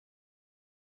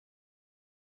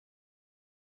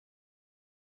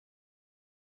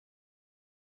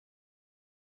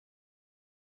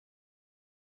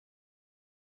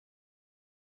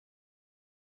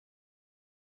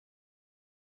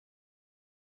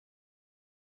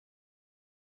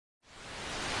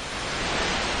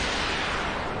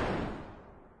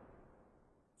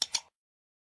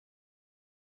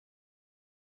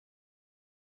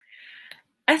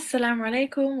Assalamu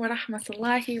alaikum wa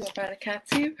rahmatullahi wa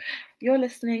barakatuh. You're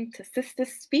listening to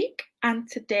Sisters Speak, and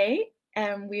today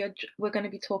we're going to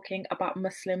be talking about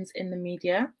Muslims in the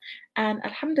media. And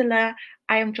Alhamdulillah,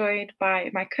 I am joined by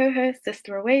my co-host,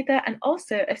 Sister Ruweyda, and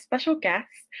also a special guest,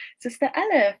 Sister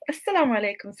Elif. Assalamu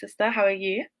alaikum, sister. How are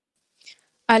you?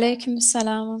 Alaikum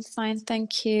salam. I'm fine,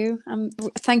 thank you.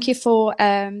 Thank you for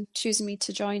choosing me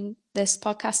to join this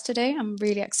podcast today. I'm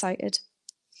really excited.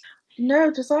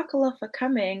 No, Jazakallah for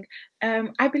coming.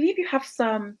 I believe you have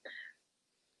some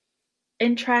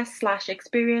interest slash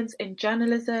experience in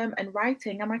journalism and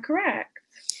writing. Am I correct?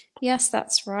 Yes,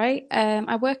 that's right.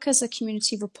 I work as a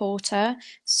community reporter,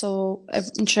 so a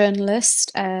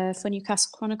journalist for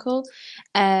Newcastle Chronicle.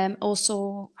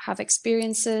 Also have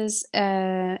experiences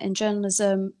in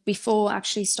journalism before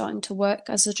actually starting to work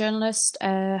as a journalist.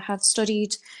 Have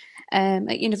studied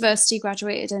at university,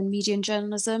 graduated in media and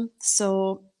journalism,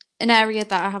 so an area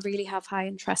that I really have high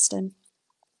interest in.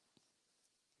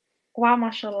 Wow,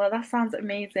 mashallah, that sounds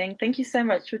amazing. Thank you so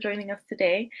much for joining us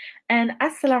today. And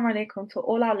assalamu alaikum to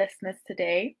all our listeners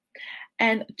today.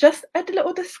 And just a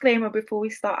little disclaimer before we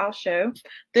start our show.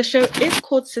 The show is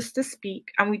called Sisters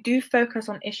Speak, and we do focus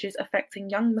on issues affecting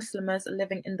young Muslims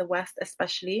living in the West,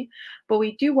 especially. But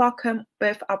we do welcome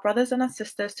both our brothers and our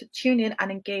sisters to tune in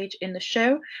and engage in the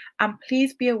show. And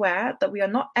please be aware that we are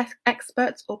not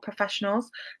experts or professionals,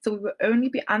 so we will only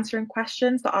be answering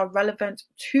questions that are relevant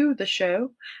to the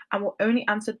show, and will only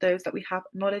answer those that we have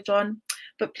knowledge on.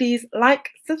 But please like,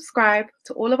 subscribe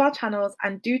to all of our channels,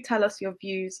 and do tell us your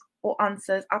views or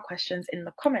answers our questions in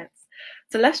the comments.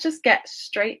 So let's just get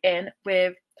straight in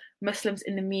with Muslims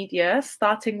in the media,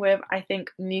 starting with, I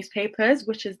think, newspapers,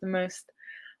 which is the most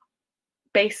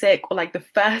basic or like the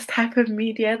first type of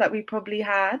media that we probably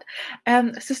had.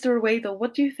 Sister Ruweyda,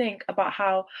 what do you think about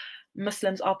how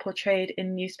Muslims are portrayed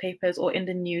in newspapers or in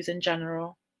the news in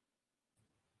general?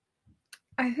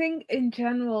 I think in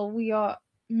general we are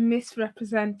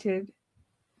misrepresented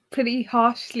pretty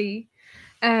harshly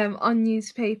on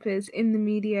newspapers, in the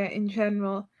media in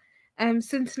general.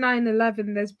 Since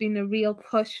 9/11, there's been a real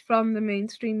push from the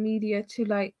mainstream media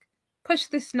to push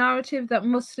this narrative that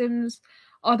Muslims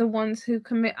are the ones who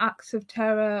commit acts of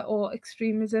terror or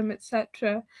extremism,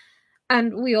 etc.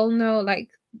 And we all know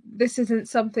this isn't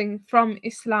something from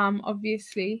Islam,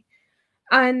 obviously.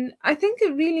 And I think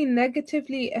it really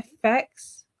negatively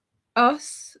affects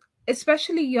us,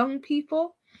 especially young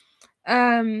people.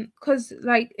 Because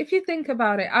if you think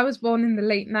about it, I was born in the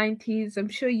late 90s. I'm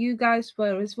sure you guys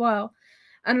were as well.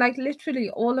 And literally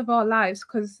all of our lives,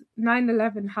 because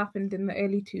 9/11 happened in the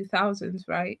early 2000s,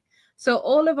 right? So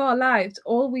all of our lives,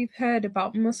 all we've heard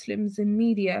about Muslims in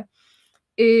media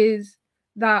is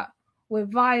that we're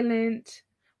violent,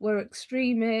 we're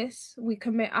extremists, we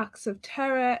commit acts of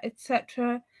terror,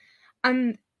 etc.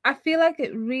 And I feel like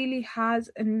it really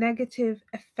has a negative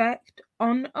effect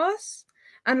on us.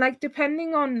 And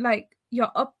depending on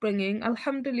your upbringing,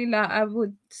 alhamdulillah, I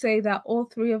would say that all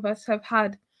three of us have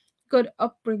had good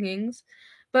upbringings.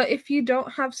 But if you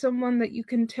don't have someone that you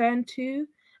can turn to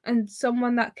and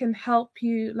someone that can help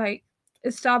you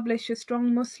establish a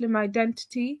strong Muslim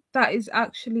identity that is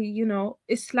actually,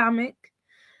 Islamic,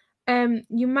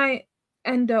 you might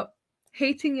end up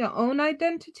hating your own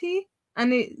identity,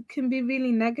 and it can be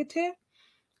really negative.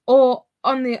 Or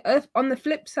on the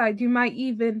flip side, you might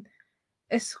even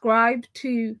ascribe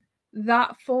to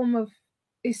that form of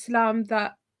Islam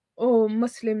that, or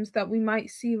Muslims that we might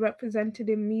see represented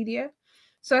in media.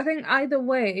 So I think either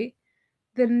way,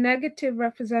 the negative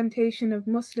representation of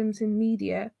Muslims in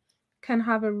media can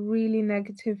have a really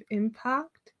negative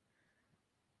impact.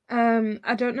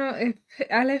 I don't know if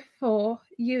Elif or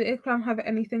you, Ikram, have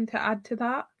anything to add to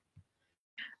that.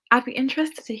 I'd be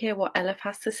interested to hear what Elif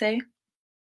has to say.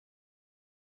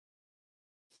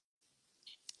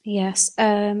 Yes.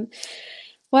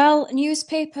 Well,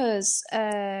 newspapers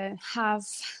have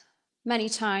many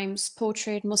times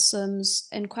portrayed Muslims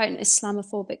in quite an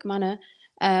Islamophobic manner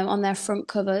on their front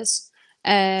covers.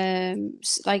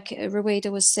 Like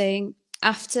Ruweyda was saying,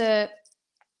 after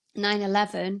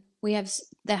 9/11,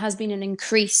 there has been an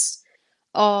increase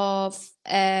of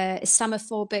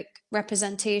Islamophobic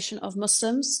representation of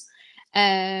Muslims,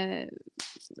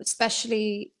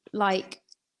 especially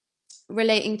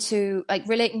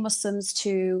relating Muslims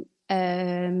to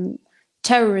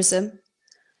terrorism,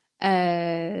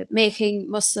 making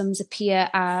Muslims appear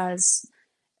as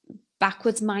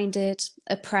backwards minded,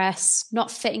 oppressed, not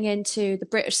fitting into the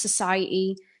British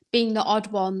society, being the odd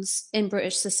ones in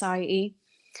British society.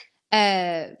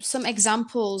 Some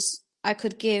examples I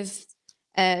could give,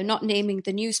 not naming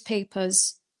the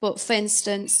newspapers, But for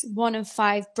instance, 1 in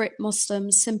 5 Brit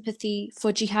Muslims sympathy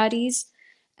for jihadis.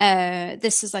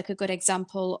 This is like a good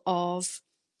example of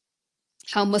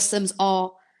how Muslims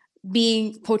are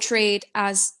being portrayed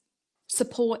as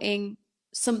supporting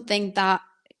something that,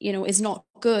 is not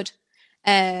good.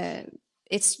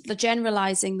 It's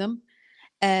generalizing them.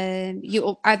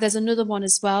 There's another one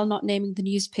as well, not naming the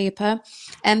newspaper.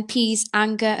 MP's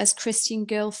anger as Christian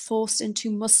girl forced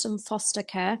into Muslim foster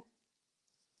care.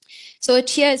 So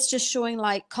here it's just showing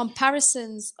like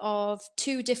comparisons of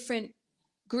two different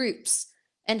groups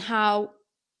and how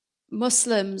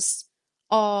Muslims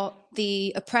are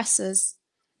the oppressors.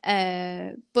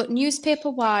 But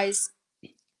newspaper-wise,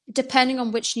 depending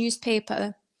on which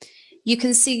newspaper, you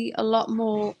can see a lot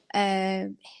more,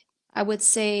 I would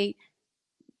say,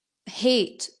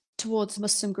 hate towards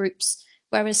Muslim groups,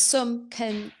 whereas some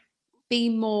can be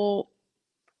more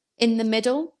in the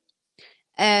middle.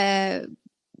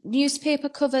 Newspaper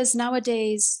covers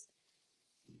nowadays,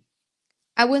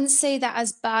 I wouldn't say that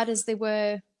as bad as they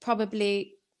were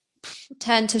probably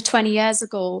 10 to 20 years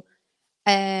ago.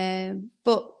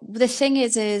 But the thing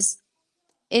is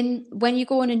when you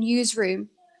go in a newsroom,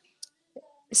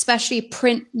 especially a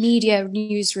print media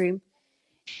newsroom,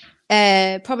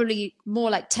 probably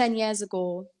more like 10 years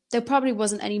ago, there probably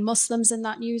wasn't any Muslims in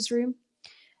that newsroom.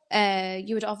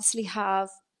 You would obviously have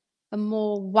a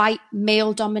more white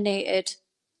male dominated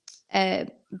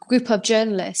group of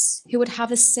journalists who would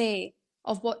have a say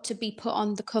of what to be put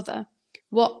on the cover,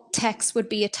 what text would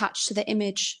be attached to the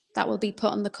image that will be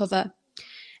put on the cover.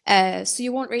 So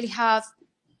you won't really have,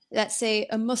 let's say,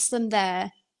 a Muslim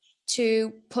there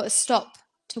to put a stop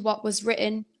to what was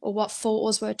written or what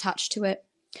photos were attached to it.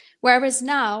 Whereas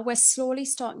now we're slowly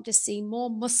starting to see more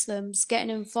Muslims getting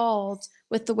involved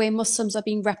with the way Muslims are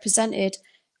being represented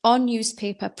on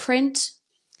newspaper, print,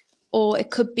 or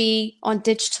it could be on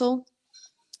digital,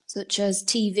 such as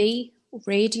TV,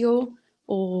 radio,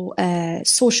 or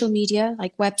social media,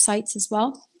 like websites as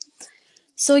well.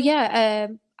 So yeah,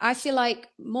 I feel like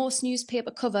most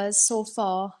newspaper covers so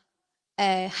far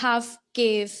have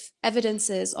gave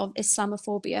evidences of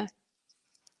Islamophobia.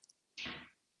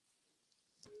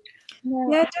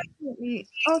 Yeah, definitely.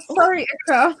 Oh, sorry,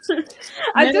 Ikram.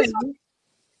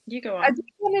 You go on. I just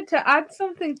wanted to add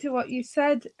something to what you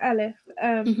said, Elif,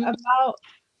 about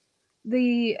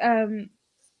the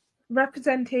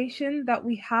representation that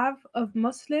we have of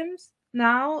Muslims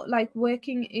now, like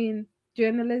working in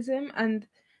journalism and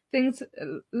things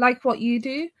like what you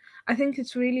do. I think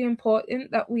it's really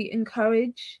important that we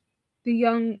encourage the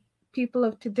young people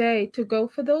of today to go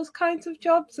for those kinds of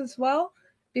jobs as well,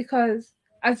 because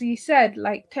as you said,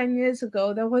 like 10 years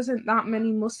ago, there wasn't that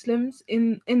many Muslims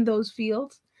in those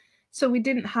fields. So we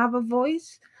didn't have a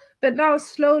voice. But now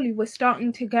slowly we're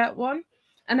starting to get one.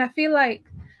 And I feel like,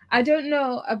 I don't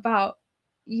know about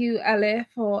you, Elif,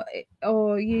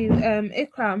 or you,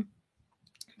 Ikram,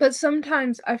 but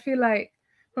sometimes I feel like,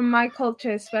 from my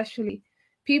culture especially,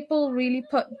 people really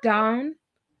put down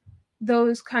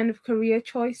those kind of career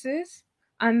choices,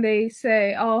 and they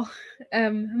say, "Oh,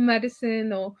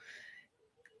 medicine or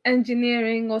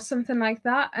engineering or something like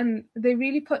that," and they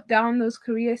really put down those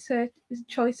career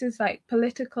choices like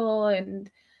political and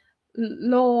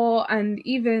law and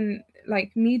even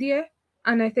like media.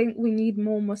 And I think we need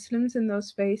more Muslims in those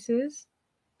spaces.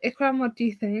 Ikram, what do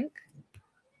you think?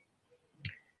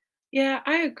 Yeah,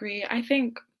 I agree. I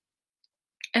think,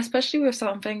 especially with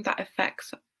something that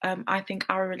affects, I think,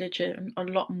 our religion a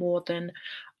lot more than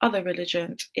other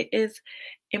religions, it is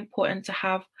important to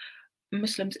have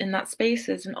Muslims in that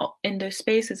spaces and in those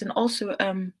spaces, and also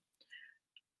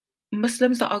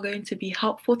Muslims that are going to be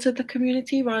helpful to the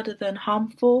community rather than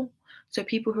harmful. So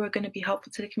people who are going to be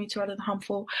helpful to the community rather than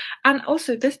harmful. And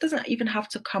also, this doesn't even have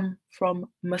to come from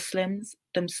Muslims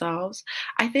themselves.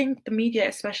 I think the media,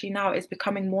 especially now, is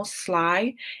becoming more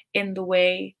sly in the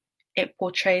way it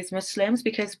portrays Muslims,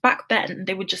 because back then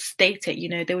they would just state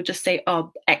it, they would just say,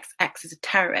 oh, XX is a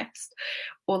terrorist,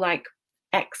 or like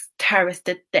X terrorist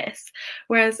did this.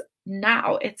 Whereas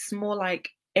now it's more like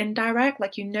indirect,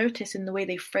 like you notice in the way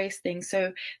they phrase things.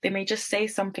 So they may just say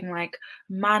something like,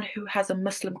 man who has a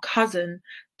Muslim cousin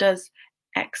does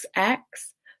XX.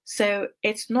 So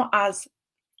it's not as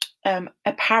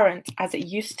apparent as it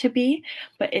used to be,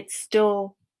 but it's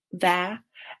still there.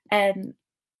 And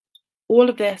all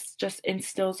of this just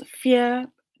instills fear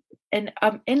in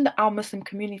our Muslim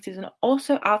communities and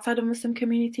also outside of Muslim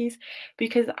communities,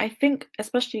 because I think,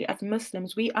 especially as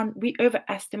Muslims, we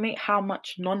overestimate how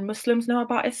much non-Muslims know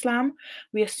about Islam.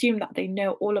 We assume that they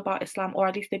know all about Islam, or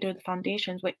at least they know the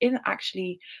foundations, which isn't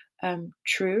actually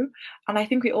true. And I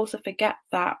think we also forget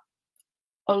that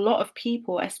a lot of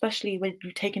people, especially when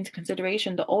you take into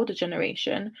consideration the older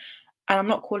generation, and I'm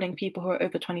not calling people who are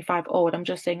over 25 old, I'm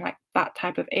just saying like that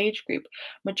type of age group,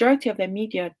 majority of their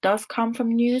media does come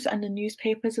from news and the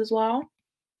newspapers as well.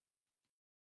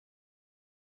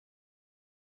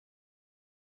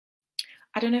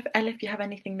 I don't know if Elif, you have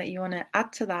anything that you want to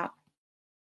add to that.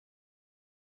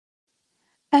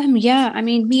 Yeah, I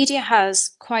mean, media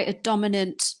has quite a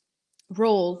dominant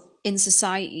role in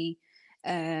society.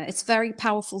 It's a very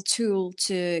powerful tool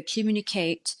to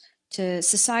communicate to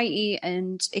society,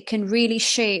 and it can really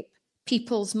shape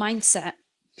people's mindset.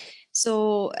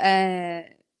 So,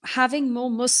 having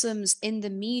more Muslims in the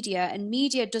media, and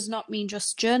media does not mean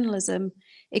just journalism,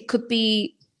 it could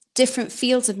be different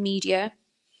fields of media,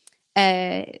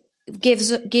 uh,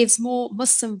 gives more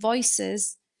Muslim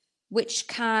voices, which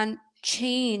can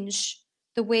change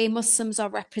the way Muslims are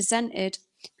represented.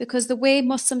 Because the way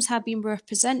Muslims have been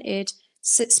represented,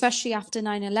 especially after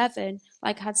 9/11,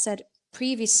 like I had said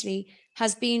previously,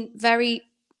 has been very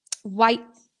white,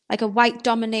 like a white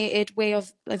dominated way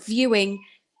of viewing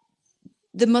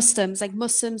the Muslims. Like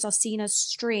Muslims are seen as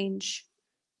strange,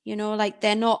 like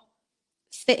they're not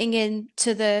fitting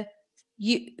into the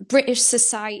British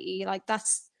society. Like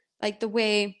that's like the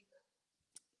way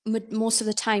most of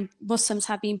the time Muslims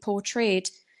have been portrayed.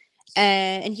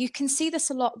 And you can see this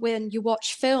a lot when you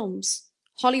watch films,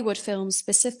 Hollywood films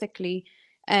specifically.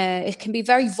 It can be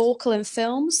very vocal in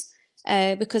films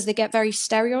because they get very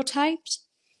stereotyped.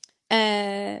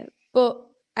 But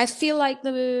I feel like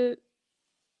the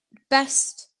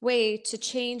best way to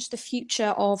change the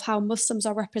future of how Muslims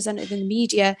are represented in the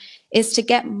media is to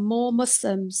get more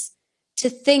Muslims to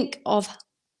think of,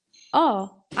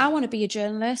 oh, I want to be a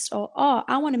journalist, or oh,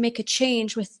 I want to make a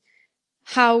change with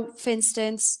how, for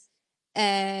instance,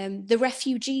 the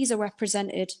refugees are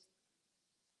represented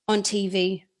on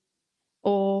TV,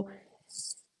 or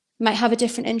might have a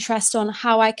different interest on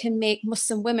how I can make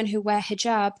Muslim women who wear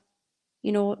hijab,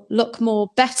 look more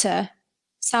better,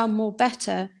 sound more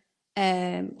better.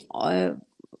 Or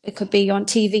it could be on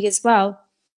TV as well.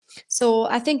 So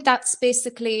I think that's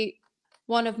basically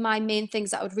one of my main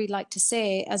things that I would really like to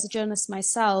say as a journalist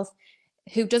myself,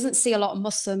 who doesn't see a lot of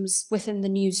Muslims within the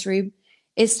newsroom,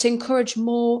 is to encourage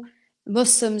more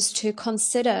Muslims to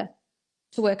consider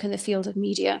to work in the field of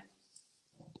media.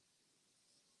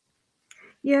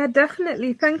 Yeah,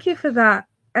 definitely. Thank you for that,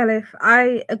 Elif.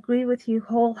 I agree with you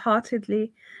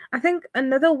wholeheartedly. I think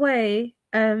another way,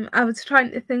 I was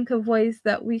trying to think of ways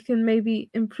that we can maybe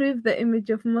improve the image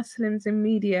of Muslims in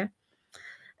media.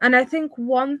 And I think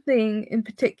one thing in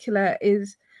particular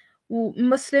is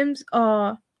Muslims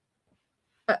are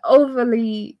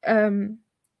overly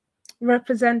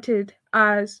represented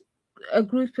as a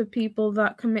group of people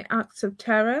that commit acts of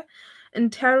terror,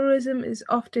 and terrorism is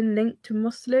often linked to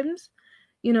Muslims.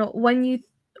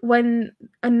 When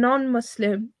a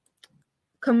non-Muslim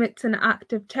commits an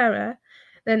act of terror,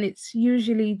 then it's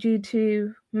usually due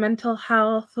to mental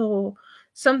health or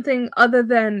something other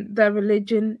than their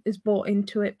religion is brought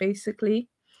into it, basically.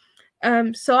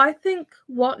 So I think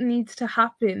what needs to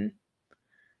happen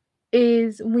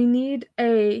is we need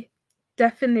a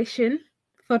definition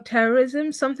for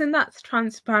terrorism, something that's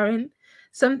transparent,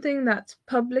 something that's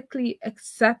publicly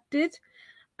accepted,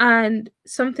 and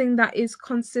something that is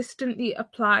consistently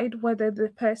applied, whether the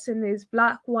person is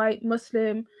Black, white,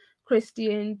 Muslim,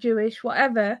 Christian, Jewish,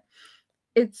 whatever.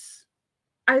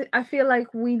 I feel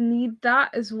like we need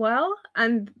that as well,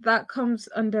 and that comes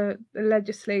under the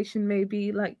legislation,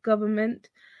 maybe like government.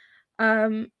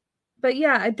 But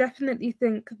yeah, I definitely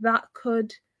think that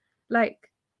could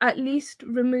at least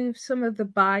remove some of the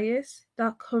bias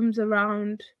that comes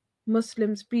around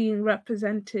Muslims being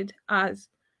represented as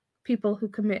people who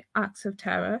commit acts of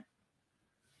terror.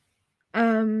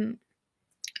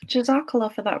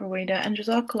 Jazakallah for that, Ruweyda, and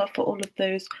Jazakallah for all of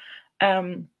those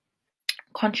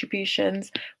contributions.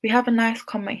 We have a nice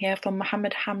comment here from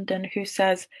Muhammad Hamdan who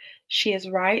says she is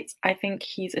right. I think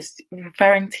he's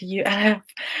referring to you, Elif,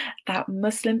 that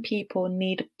Muslim people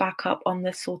need backup on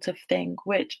this sort of thing,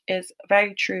 which is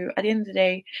very true. At the end of the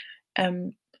day,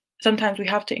 sometimes we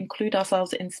have to include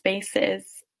ourselves in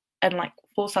spaces and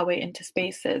force our way into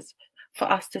spaces for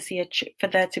us to see for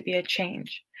there to be a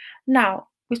change. Now,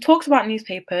 we've talked about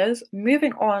newspapers,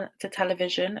 moving on to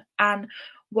television, and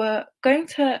we're going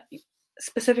to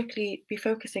specifically be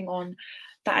focusing on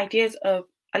the ideas of,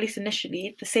 at least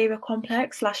initially, the savior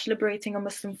complex / liberating a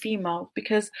Muslim female,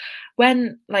 because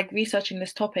when researching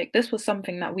this topic, this was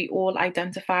something that we all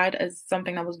identified as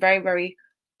something that was very, very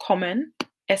common,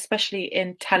 especially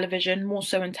in television, more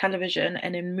so in television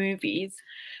and in movies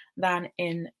than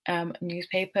in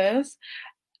newspapers.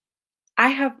 I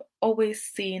have always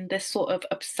seen this sort of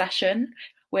obsession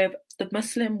with the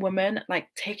Muslim woman like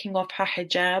taking off her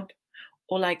hijab,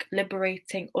 or like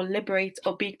becoming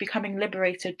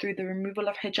liberated through the removal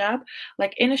of hijab.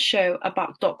 Like in a show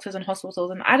about doctors and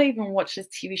hospitals, and I don't even watch this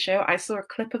TV show, I saw a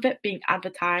clip of it being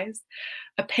advertised.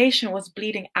 A patient was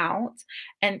bleeding out,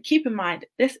 and keep in mind,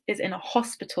 this is in a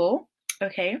hospital,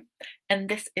 okay? And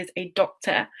this is a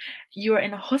doctor. You are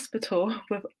in a hospital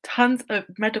with tons of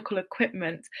medical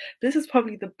equipment. This is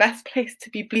probably the best place to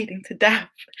be bleeding to death.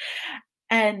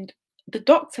 And the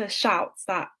doctor shouts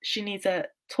that she needs a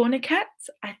tourniquet.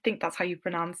 I think that's how you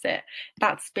pronounce it.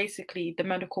 That's basically the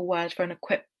medical word for an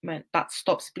equipment that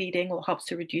stops bleeding or helps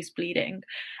to reduce bleeding.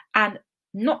 And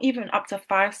not even up to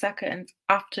 5 seconds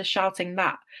after shouting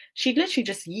that, she literally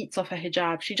just yeets off her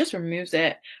hijab. She just removes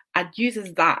it and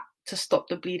uses that to stop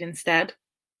the bleed instead.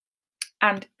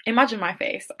 And imagine my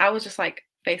face. I was just like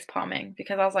face palming,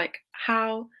 because I was like,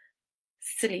 how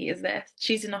silly is this?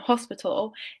 She's in a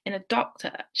hospital,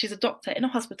 she's a doctor in a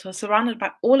hospital surrounded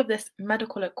by all of this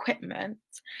medical equipment,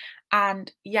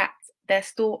 and yet they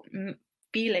still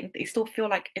feel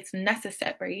like it's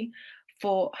necessary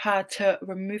for her to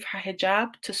remove her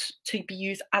hijab to be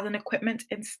used as an equipment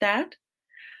instead.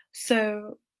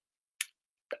 So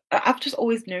I've just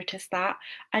always noticed that.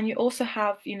 And you also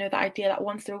have, the idea that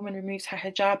once the woman removes her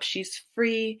hijab, she's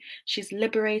free, she's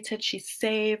liberated, she's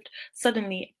saved.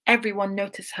 Suddenly, everyone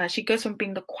notices her. She goes from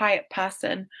being the quiet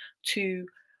person to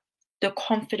the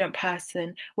confident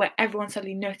person, where everyone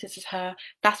suddenly notices her.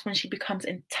 That's when she becomes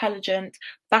intelligent.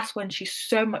 That's when she's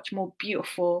so much more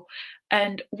beautiful.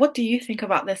 And what do you think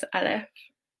about this, Elif?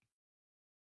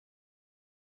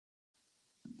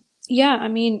 Yeah, I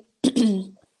mean,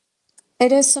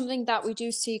 it is something that we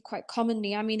do see quite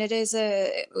commonly. I mean,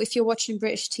 if you're watching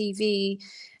British TV,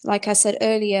 like I said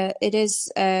earlier, it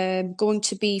is going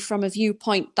to be from a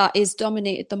viewpoint that is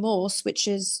dominated the most, which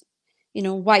is,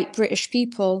 white British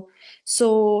people.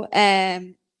 So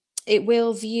it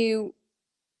will view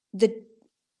the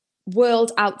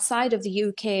world outside of the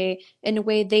UK in a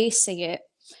way they see it.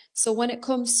 So when it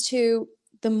comes to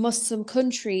the Muslim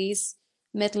countries,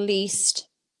 Middle East,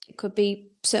 it could be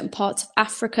certain parts of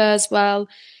Africa as well,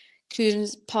 including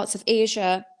parts of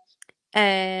Asia,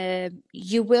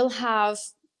 you will have,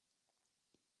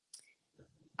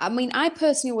 I mean, I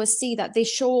personally always see that they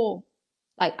show,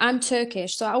 like, I'm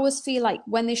Turkish, so I always feel like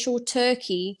when they show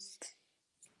Turkey,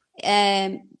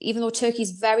 even though Turkey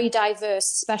is very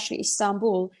diverse, especially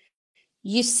Istanbul,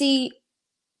 you see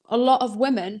a lot of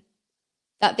women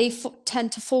that they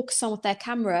tend to focus on with their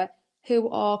camera who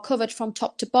are covered from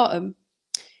top to bottom.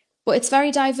 But it's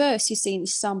very diverse, you see, in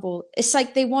Istanbul. It's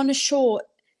like they want to show,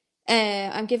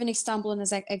 I'm giving Istanbul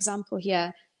as an example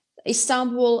here,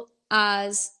 Istanbul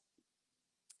as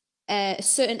a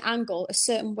certain angle, a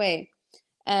certain way.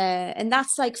 And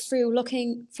that's like through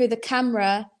looking through the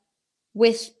camera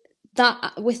with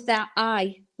that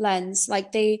eye lens.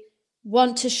 Like they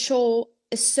want to show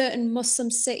a certain Muslim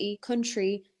city,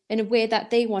 country in a way that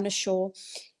they want to show.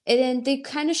 And then they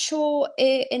kind of show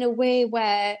it in a way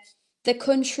where the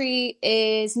country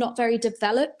is not very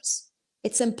developed.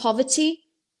 It's in poverty.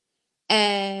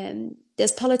 And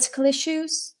there's political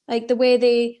issues. Like the way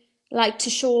they like to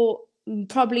show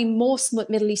probably most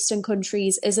Middle Eastern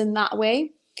countries is in that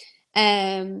way.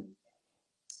 There's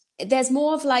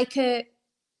more of like I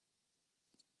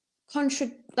don't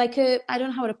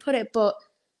know how to put it, but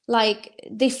like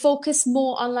they focus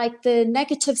more on like the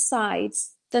negative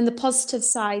sides than the positive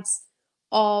sides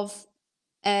of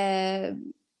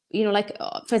like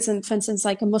for instance,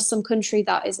 like a Muslim country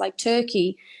that is like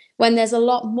Turkey, when there's a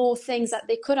lot more things that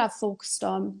they could have focused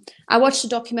on. I watched a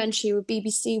documentary with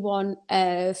BBC One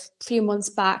a few months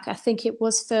back. I think it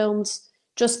was filmed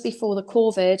just before the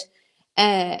COVID,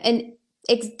 and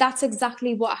that's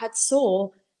exactly what I had saw.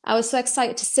 I was so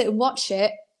excited to sit and watch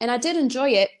it, and I did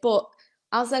enjoy it, but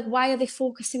I was like, why are they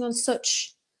focusing on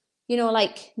such,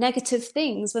 like negative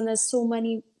things when there's so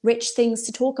many rich things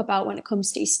to talk about when it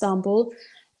comes to Istanbul?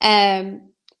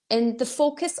 And the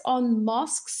focus on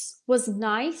mosques was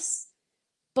nice,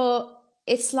 but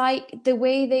it's like the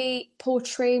way they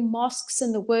portray mosques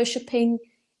and the worshipping,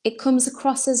 it comes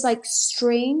across as like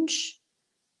strange.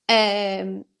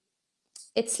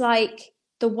 It's like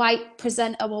the white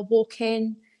presenter will walk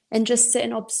in and just sit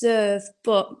and observe,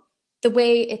 but the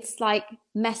way it's like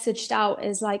messaged out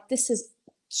is like, this is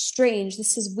strange,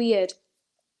 this is weird.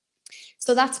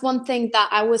 So that's one thing that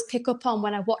I always pick up on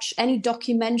when I watch any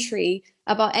documentary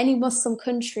about any Muslim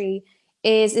country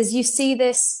is you see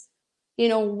this,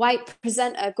 white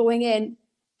presenter going in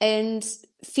and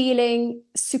feeling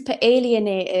super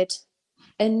alienated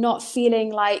and not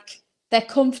feeling like they're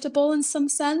comfortable in some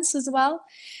sense as well.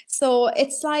 So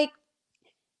it's like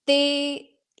they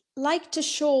like to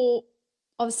show,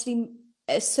 obviously,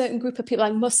 a certain group of people,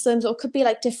 like Muslims, or it could be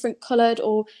like different coloured,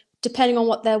 or depending on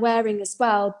what they're wearing as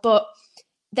well. But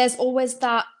there's always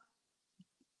that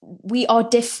we are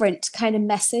different kind of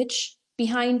message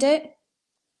behind it.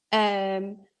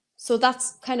 So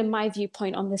that's kind of my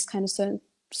viewpoint on this kind of certain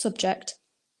subject.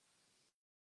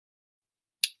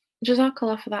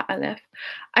 Jazakallah for that, Elif.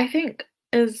 I think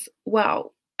as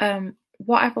well,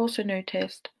 what I've also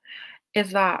noticed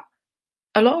is that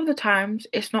a lot of the times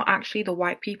it's not actually the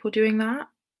white people doing that.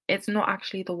 It's not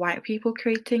actually the white people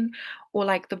creating, or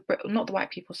like not the white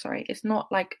people, sorry. It's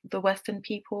not like the Western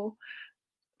people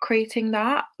creating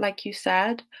that, like you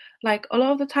said. Like a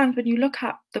lot of the times when you look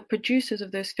at the producers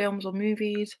of those films or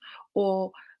movies,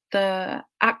 or the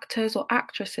actors or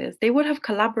actresses, they would have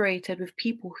collaborated with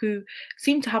people who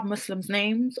seem to have Muslims'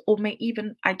 names, or may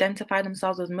even identify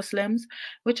themselves as Muslims,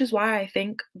 which is why I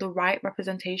think the right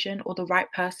representation or the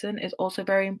right person is also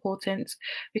very important.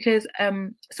 Because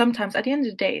sometimes at the end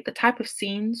of the day, the type of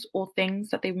scenes or things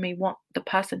that they may want the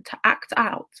person to act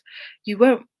out, you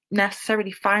won't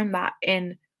necessarily find that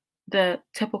in the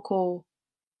typical,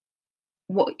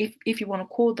 what if you want to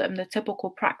call them the typical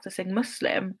practicing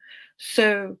Muslim.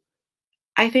 So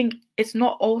I think it's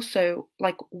not also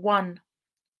like one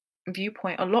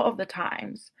viewpoint a lot of the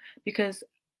times, because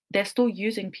they're still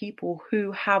using people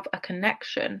who have a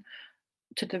connection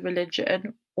to the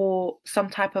religion or some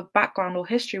type of background or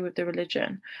history with the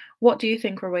religion. What do you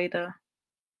think, Ruweyda?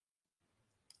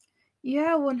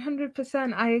 Yeah,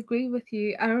 100%. I agree with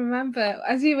you. I remember,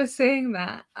 as you were saying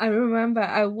that, I remember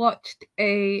I watched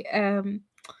a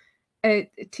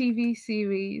TV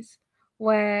series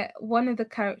where one of the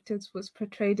characters was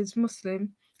portrayed as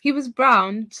Muslim. He was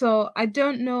brown, so I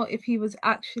don't know if he was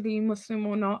actually Muslim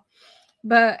or not.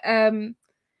 But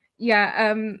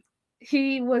yeah,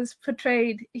 he was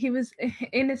portrayed, he was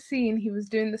in a scene, he was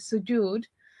doing the sujood,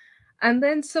 and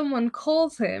then someone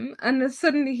calls him, and then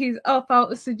suddenly he's up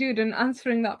out of sujood and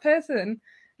answering that person.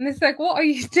 And it's like, what are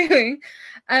you doing?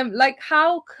 Like,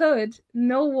 how could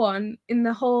no one in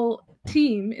the whole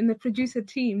team, in the producer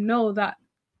team, know that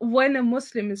when a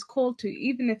Muslim is called to,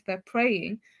 even if they're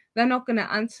praying, they're not going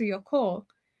to answer your call?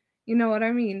 You know what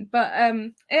I mean? But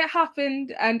it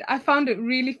happened, and I found it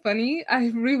really funny. I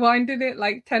rewinded it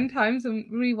like 10 times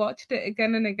and rewatched it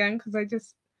again and again because I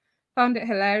just found it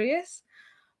hilarious.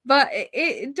 But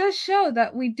it does show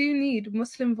that we do need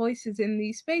Muslim voices in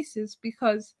these spaces,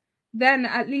 because then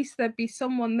at least there'd be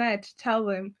someone there to tell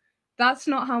them that's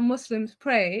not how Muslims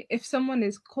pray. If someone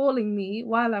is calling me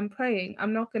while I'm praying,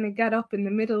 I'm not going to get up in the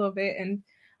middle of it and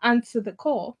answer the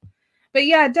call. But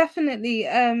yeah, definitely,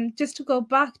 just to go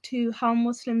back to how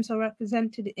Muslims are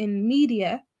represented in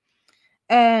media,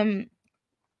 I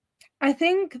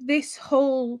think this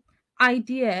whole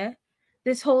idea,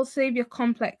 this whole savior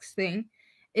complex thing,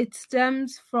 it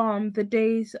stems from the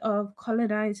days of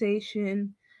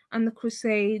colonization and the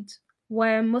Crusades,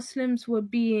 where Muslims were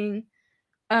being,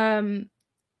 where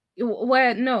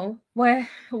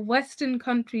Western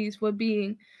countries were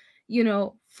being,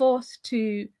 forced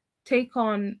to take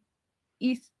on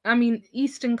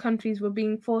Eastern countries were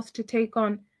being forced to take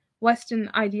on Western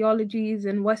ideologies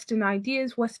and Western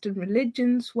ideas, Western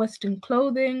religions, Western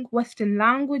clothing, Western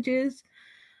languages.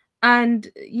 And,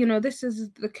 this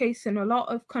is the case in a lot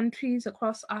of countries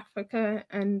across Africa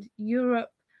and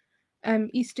Europe,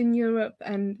 Eastern Europe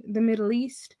and the Middle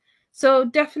East. So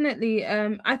definitely,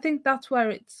 I think that's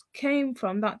where it came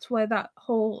from. That's where that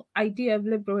whole idea of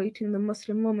liberating the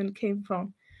Muslim woman came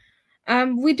from.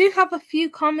 We do have a few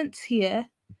comments here.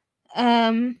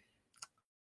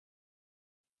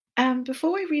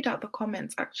 Before we read out the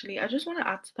comments, actually, I just want to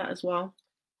add to that as well.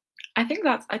 I think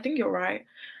you're right.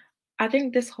 I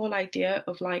think this whole idea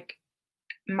of like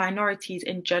minorities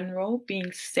in general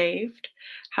being saved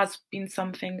has been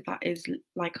something that is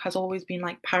like has always been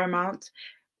like paramount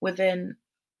within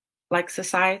like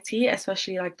society,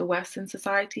 especially like the Western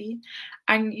society.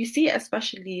 And you see it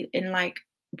especially in like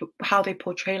how they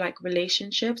portray like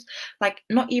relationships, like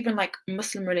not even like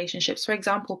Muslim relationships. For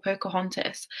example,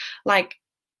 Pocahontas. Like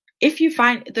if you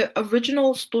find the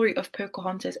original story of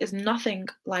Pocahontas is nothing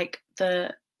like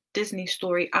the Disney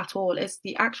story at all. It's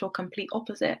the actual complete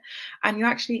opposite. And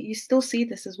you still see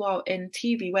this as well in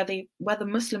TV, where the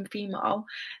Muslim female,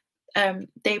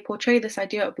 they portray this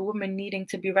idea of the woman needing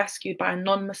to be rescued by a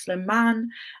non-Muslim man,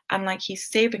 and like he's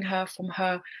saving her from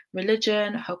her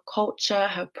religion, her culture,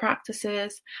 her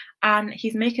practices, and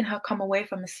he's making her come away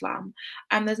from Islam.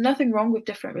 And there's nothing wrong with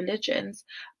different religions,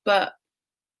 but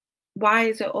why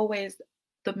is it always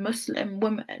the Muslim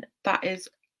woman that is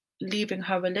leaving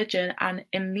her religion, and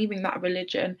in leaving that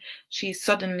religion, she's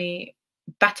suddenly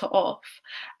better off.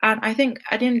 And I think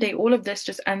at the end of the day, all of this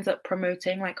just ends up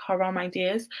promoting like haram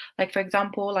ideas. Like, for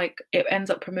example, like it ends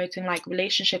up promoting like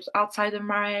relationships outside of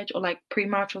marriage, or like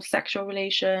premarital sexual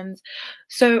relations.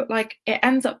 So like it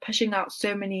ends up pushing out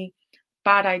so many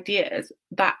bad ideas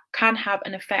that can have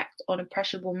an effect on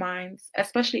impressionable minds,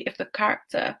 especially if the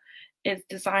character is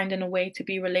designed in a way to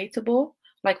be relatable.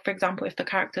 Like, for example, if the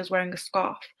character is wearing a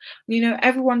scarf.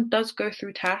 Everyone does go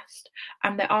through tests,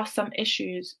 and there are some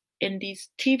issues in these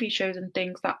TV shows and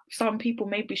things that some people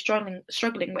may be struggling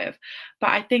with. But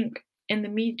I think in the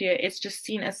media, it's just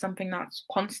seen as something that's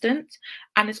constant,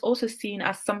 and it's also seen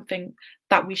as something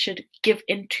that we should give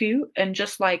into and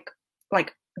just like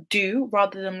do,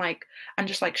 rather than like and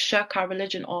just like shirk our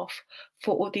religion off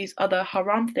for all these other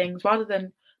haram things, rather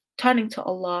than turning to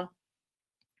Allah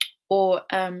or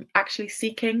actually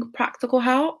seeking practical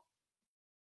help.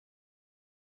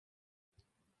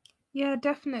 Yeah,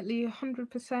 definitely,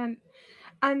 100%.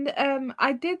 And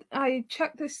I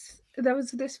checked this. There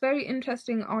was this very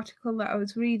interesting article that I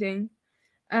was reading.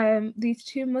 These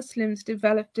two Muslims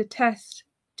developed a test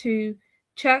to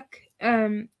check,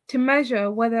 to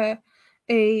measure whether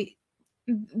the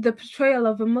portrayal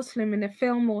of a Muslim in a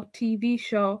film or TV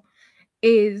show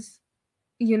is,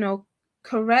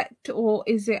 correct, or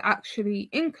is it actually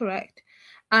incorrect.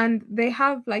 And they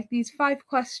have like these 5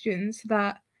 questions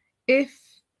that, if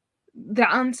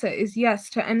the answer is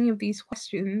yes to any of these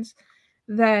questions,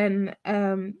 then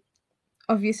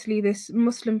obviously this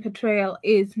Muslim portrayal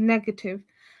is negative.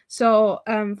 So,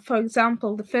 for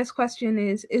example, the first question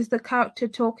is the character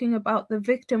talking about the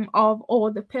victim of or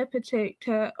the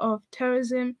perpetrator of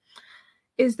terrorism?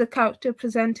 Is the character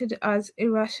presented as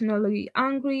irrationally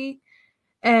angry?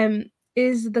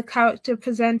 Is the character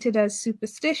presented as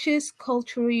superstitious,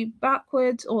 culturally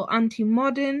backwards, or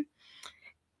anti-modern?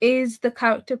 Is the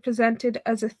character presented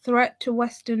as a threat to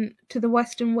the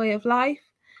Western way of life?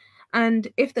 And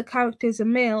if the character is a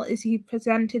male, is he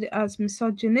presented as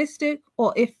misogynistic?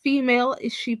 Or if female,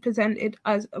 is she presented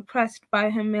as oppressed by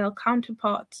her male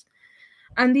counterparts?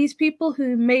 And these people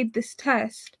who made this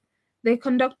test, they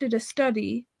conducted a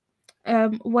study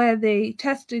where they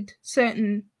tested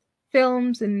certain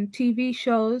films and TV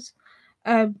shows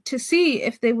to see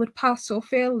if they would pass or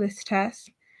fail this test.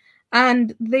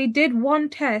 And they did one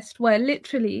test where one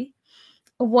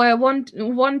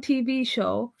TV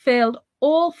show failed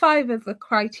all 5 of the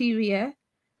criteria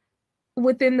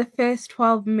within the first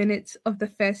 12 minutes of the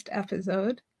first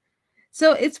episode.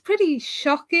 So it's pretty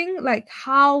shocking, like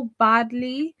how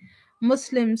badly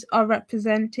Muslims are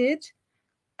represented.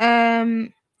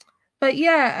 But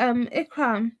yeah,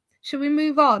 Ikram, should we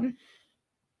move on?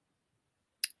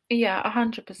 Yeah,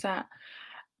 100%.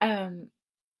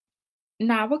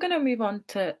 Now we're going to move on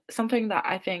to something that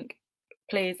I think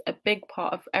plays a big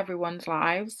part of everyone's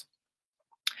lives,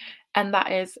 and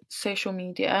that is social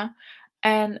media.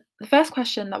 And the first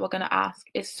question that we're going to ask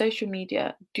is, social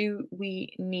media, do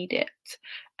we need it?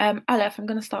 Elif, I'm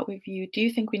going to start with you. Do you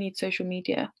think we need social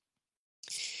media?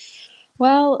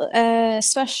 Well,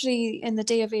 especially in the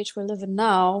day of age we're living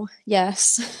now,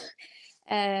 yes.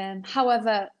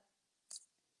 However,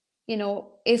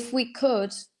 if we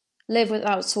could live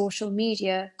without social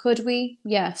media, could we?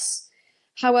 Yes.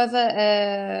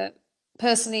 However,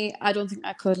 personally, I don't think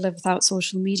I could live without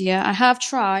social media. I have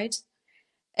tried,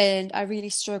 and I really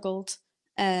struggled.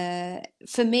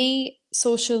 For me,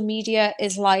 social media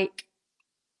is like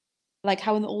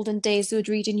how in the olden days they would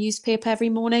read a newspaper every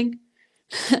morning.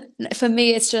 For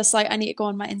me, it's just like I need to go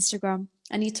on my Instagram.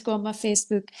 I need to go on my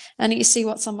Facebook. I need to see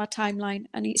what's on my timeline.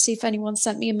 I need to see if anyone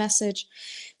sent me a message.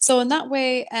 So in that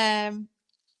way,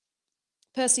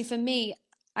 personally for me,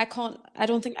 I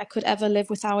don't think I could ever live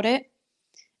without it.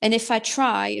 And if I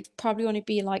try, it'd probably only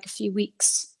be like a few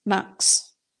weeks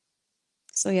max.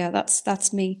 So yeah,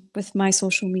 that's me with my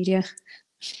social media.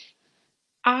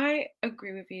 I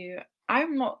agree with you.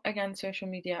 I'm not against social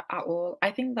media at all.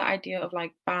 I think the idea of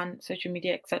like ban social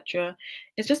media, etc.,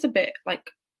 is just a bit like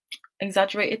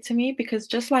exaggerated to me, because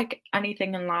just like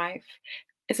anything in life,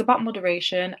 it's about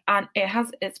moderation, and it has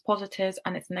its positives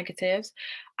and its negatives.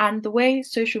 And the way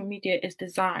social media is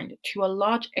designed, to a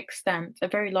large extent, a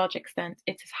very large extent,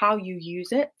 it is how you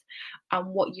use it and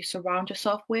what you surround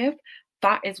yourself with.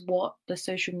 That is what the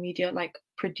social media like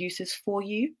produces for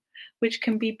you, which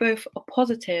can be both a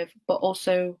positive but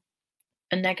also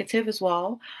a negative as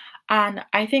well. And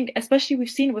I think, especially we've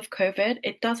seen with COVID,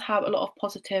 it does have a lot of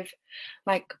positive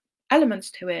like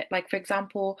elements to it. Like, for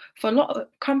example, for a lot of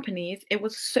companies, it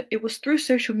was through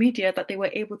social media that they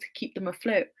were able to keep them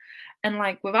afloat. And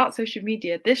like without social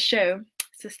media, this show,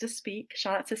 Sister Speak,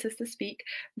 shout out to Sister Speak,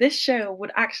 this show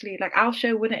would actually, like, our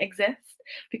show wouldn't exist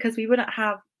because we wouldn't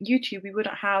have YouTube, we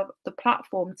wouldn't have the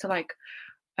platform to like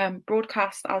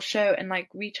broadcast our show and like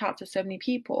reach out to so many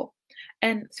people.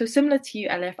 And so similar to you,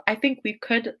 Elif, I think we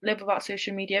could live without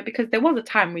social media because there was a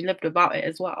time we lived without it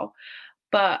as well.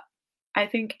 But I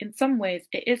think in some ways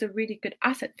it is a really good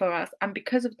asset for us. And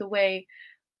because of the way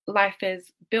life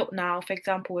is built now, for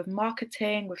example, with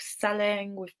marketing, with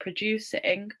selling, with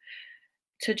producing,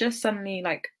 to just suddenly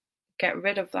like get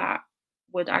rid of that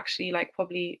would actually like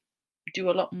probably do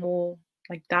a lot more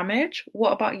like damage.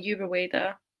 What about you,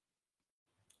 Ruweyda?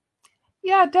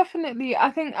 Yeah, definitely.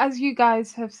 I think, as you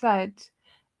guys have said,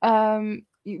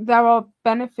 there are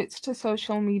benefits to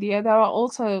social media. There are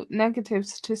also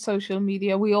negatives to social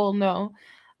media. We all know,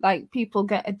 like, people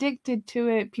get addicted to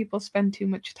it, people spend too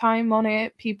much time on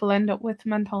it, people end up with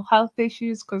mental health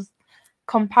issues because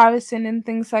comparison and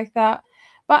things like that.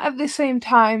 But at the same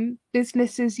time,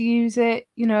 businesses use it,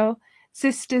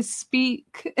 Sisters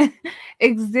Speak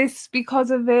exists because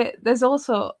of it. There's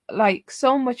also like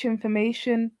so much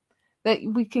information that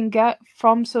we can get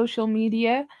from social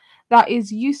media that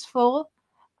is useful.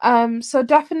 So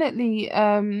definitely,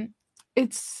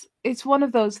 it's one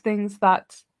of those things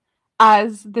that,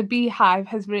 as the Beehive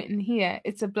has written here,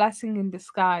 it's a blessing in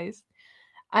disguise.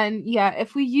 And yeah,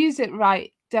 if we use it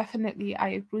right, definitely I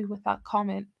agree with that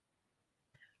comment.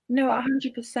 No,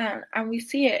 100%. And we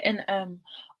see it in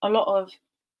a lot of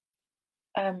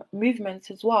movements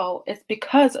as well. It's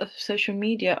because of social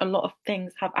media, a lot of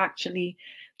things have actually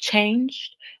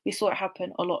changed. We saw it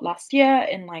happen a lot last year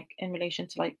in like in relation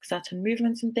to like certain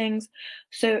movements and things.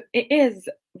 So it is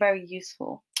very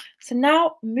useful. So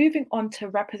now moving on to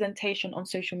representation on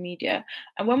social media.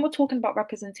 And when we're talking about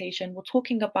representation, we're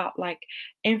talking about like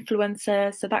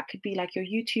influencers. So that could be like your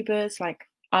YouTubers, like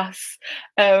us.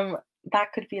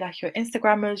 That could be like your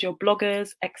Instagrammers, your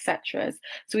bloggers, etc.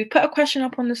 So we put a question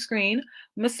up on the screen.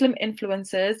 Muslim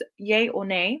influencers, yay or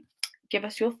nay? Give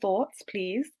us your thoughts,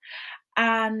 please.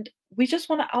 And we just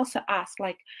want to also ask,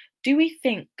 like, do we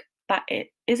think that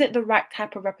it is it the right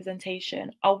type of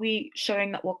representation? Are we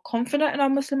showing that we're confident in our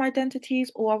Muslim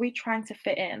identities, or are we trying to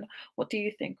fit in? What do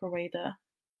you think, Ruweyda?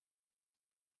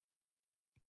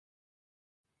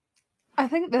 I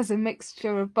think there's a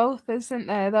mixture of both, isn't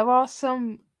there?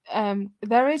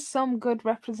 There is some good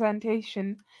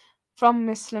representation from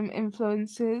Muslim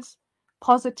influences,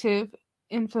 positive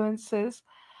influences,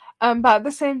 but at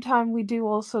the same time, we do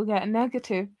also get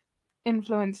negative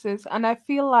influences, and I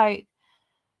feel like,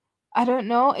 I don't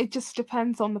know, it just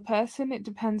depends on the person, it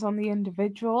depends on the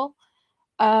individual.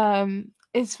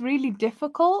 It's really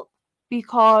difficult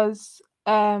because,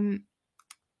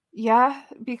 yeah,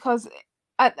 because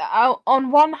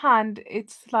on one hand,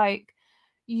 it's like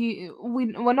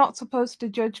we're not supposed to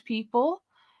judge people,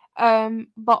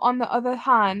 but on the other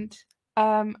hand,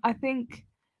 I think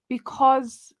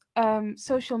because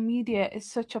social media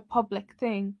is such a public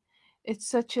thing, it's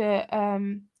such a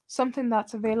something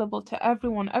that's available to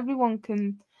everyone. Everyone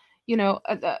can,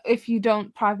 if you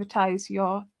don't privatize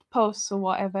your posts or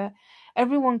whatever,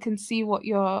 everyone can see what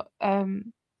your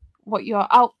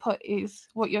output is,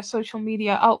 what your social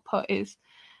media output is,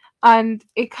 and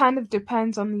it kind of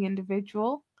depends on the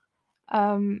individual.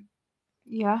 Um,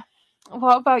 yeah.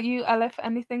 What about you, Elif?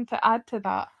 Anything to add to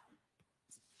that?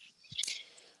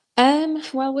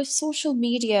 Well, with social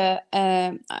media,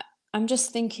 I'm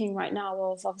just thinking right now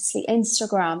of obviously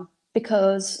Instagram,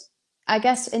 because I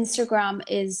guess Instagram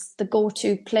is the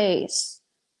go-to place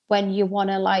when you want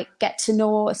to like get to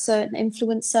know a certain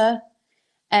influencer,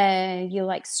 and you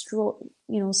like stroll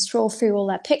through all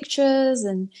their pictures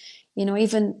and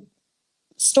even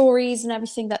stories and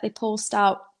everything that they post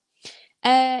out.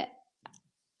 Uh,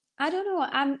 I don't know.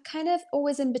 I'm kind of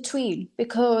always in between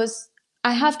because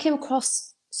I have came across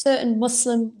certain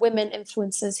Muslim women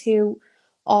influencers who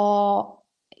are,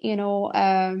 you know,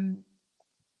 um,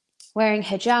 wearing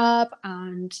hijab,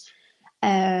 and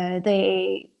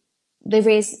they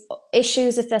raise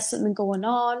issues if there's something going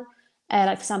on.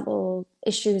 Like for example,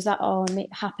 issues that are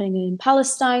happening in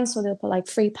Palestine, so they'll put like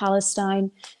 "Free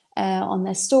Palestine" on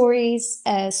their stories,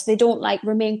 so they don't like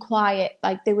remain quiet.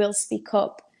 Like they will speak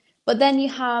up. But then you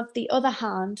have the other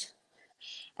hand,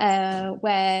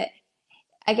 where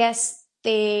I guess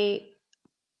they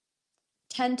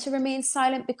tend to remain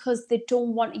silent because they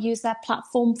don't want to use their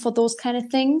platform for those kind of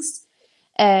things.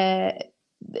 Uh,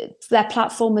 their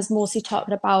platform is mostly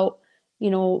talking about,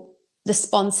 the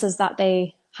sponsors that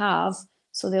they have.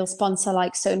 So they'll sponsor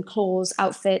like certain clothes,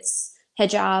 outfits,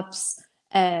 hijabs,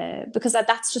 because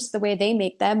that's just the way they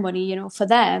make their money. For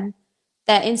them,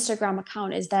 their Instagram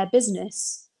account is their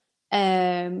business.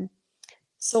 Um,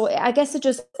 So I guess it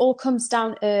just all comes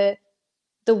down to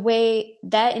the way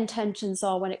their intentions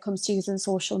are when it comes to using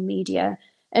social media.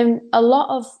 And a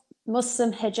lot of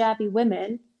Muslim hijabi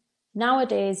women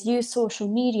nowadays use social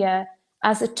media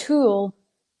as a tool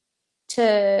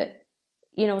to,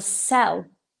 sell.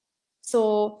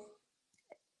 So,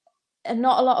 and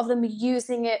not a lot of them are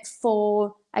using it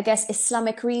for, I guess,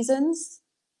 Islamic reasons,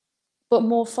 but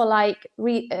more for like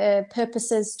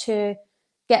purposes to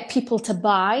get people to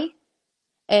buy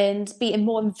and being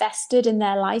more invested in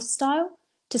their lifestyle,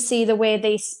 to see the way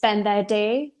they spend their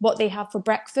day, what they have for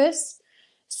breakfast.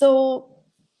 So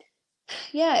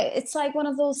yeah, it's like one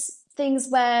of those things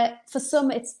where for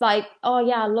some it's like, oh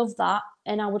yeah, I love that,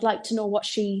 and I would like to know what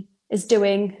she is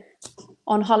doing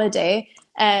on holiday.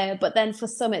 But then for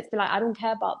some it's be like, I don't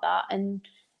care about that. And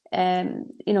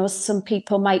some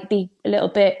people might be a little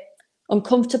bit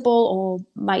uncomfortable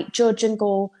or might judge and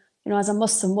go, as a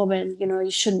Muslim woman,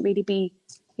 you shouldn't really be,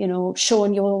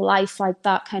 showing your life like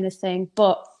that kind of thing.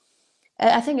 But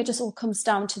I think it just all comes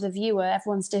down to the viewer.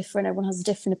 Everyone's different, everyone has a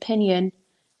different opinion.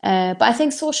 But I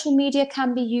think social media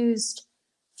can be used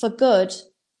for good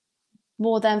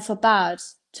more than for bad,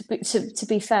 to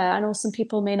be fair. I know some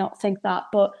people may not think that,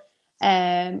 but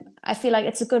I feel like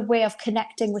it's a good way of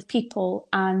connecting with people.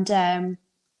 And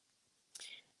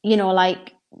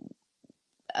like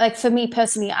for me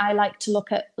personally, I like to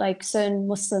look at like certain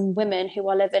Muslim women who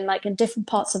are living like in different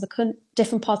parts of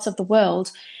the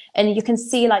world, and you can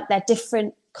see like their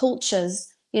different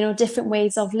cultures, different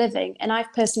ways of living, and I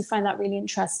personally find that really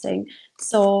interesting.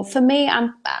 So for me, I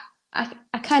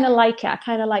kind of like it. I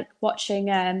kind of like watching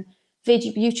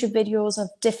YouTube videos of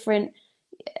different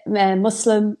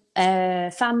Muslim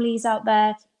families out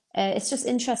there. It's just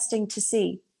interesting to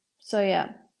see. So yeah.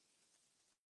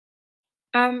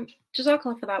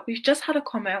 Jazakallah for that. We've just had a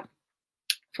comment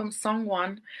from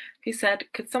someone who said,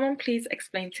 could someone please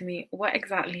explain to me what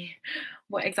exactly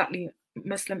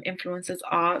Muslim influencers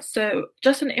are? So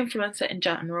just an influencer in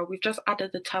general, we've just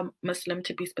added the term Muslim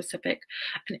to be specific.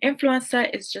 An influencer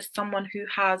is just someone who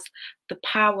has the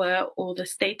power or the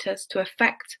status to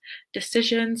affect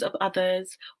decisions of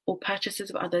others or purchases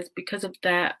of others because of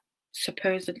their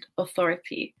supposed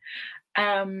authority.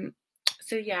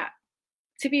 So yeah,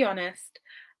 to be honest,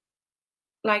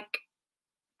 like,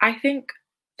 I think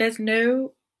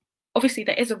obviously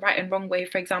there is a right and wrong way,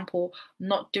 for example,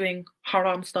 not doing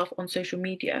haram stuff on social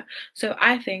media. So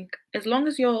I think as long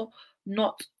as you're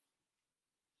not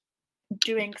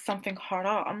doing something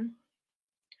haram,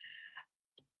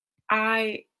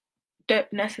 I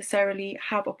don't necessarily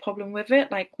have a problem with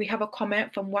it. Like, we have a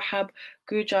comment from Wahab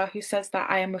Guja who says that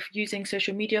I am using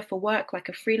social media for work like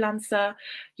a freelancer.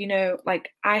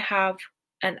 Like I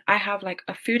have like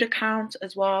a food account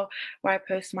as well where I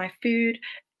post my food,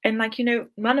 and like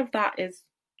none of that is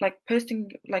like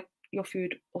posting like your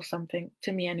food or something.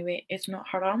 To me anyway, it's not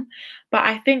haram. But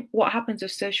I think what happens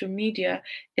with social media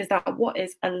is that what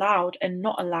is allowed and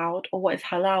not allowed, or what is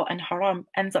halal and haram,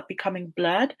 ends up becoming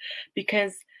blurred,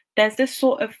 because there's this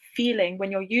sort of feeling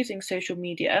when you're using social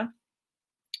media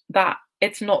that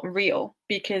it's not real,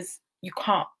 because you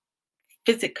can't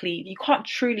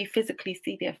truly physically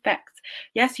see the effects.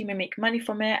 Yes, you may make money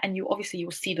from it, and you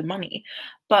will see the money,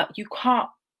 but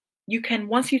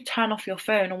once you turn off your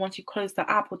phone, or once you close the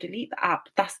app or delete the app,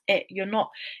 that's it. You're not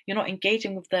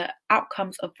engaging with the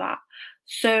outcomes of that.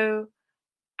 So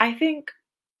I think,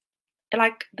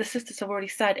 like the sisters have already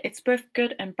said, it's both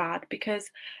good and bad,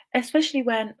 because especially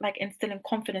when like instilling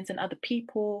confidence in other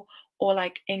people, or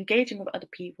like engaging with other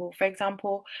people. For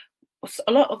example,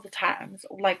 a lot of the times,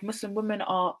 like, Muslim women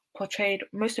are portrayed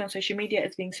mostly on social media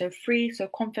as being so free, so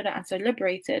confident, and so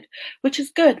liberated, which is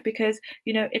good, because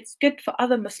it's good for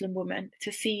other Muslim women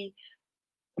to see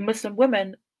Muslim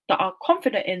women that are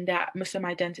confident in their Muslim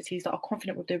identities, that are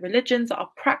confident with their religions, that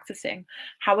are practicing.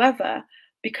 However,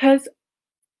 because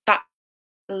that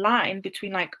line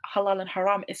between like halal and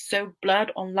haram is so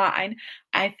blurred online,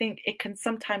 I think it can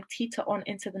sometimes teeter on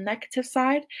into the negative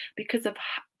side because of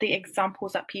the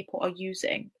examples that people are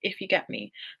using, if you get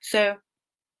me. So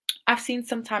I've seen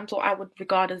sometimes what I would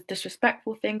regard as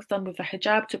disrespectful things done with a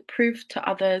hijab to prove to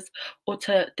others, or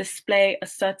to display a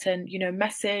certain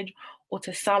message, or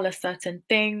to sell a certain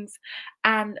things,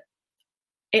 and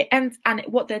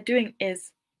what they're doing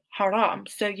is haram.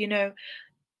 So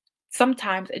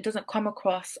sometimes it doesn't come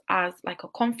across as like a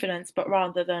confidence, but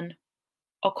rather than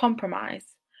a compromise.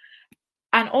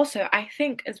 And also, I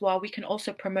think as well, we can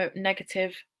also promote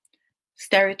negative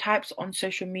stereotypes on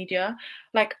social media.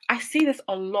 Like, I see this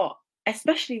a lot,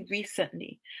 especially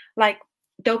recently. Like,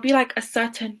 there'll be like a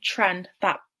certain trend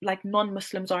that like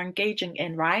non-Muslims are engaging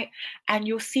in, right? And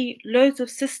you'll see loads of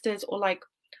sisters, or like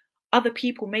other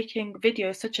people making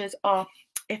videos such as, oh,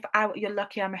 if you're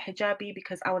lucky I'm a hijabi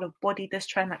because I would have bodied this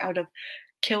trend, like I would have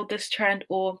killed this trend.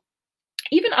 Or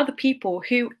even other people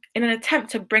who, in an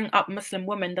attempt to bring up Muslim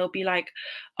women, they'll be like,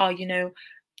 oh, you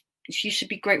should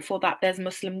be grateful that there's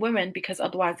Muslim women because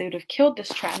otherwise they would have killed this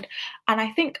trend. And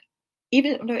I think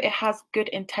even though it has good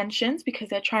intentions because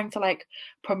they're trying to like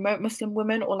promote Muslim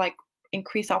women or like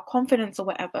increase our confidence or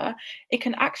whatever, it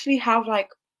can actually have like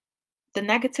the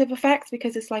negative effects,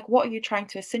 because it's like, what are you trying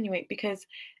to insinuate? Because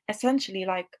essentially,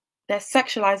 like, they're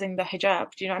sexualizing the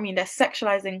hijab. Do you know what I mean? They're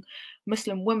sexualizing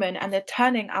Muslim women, and they're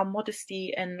turning our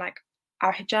modesty and like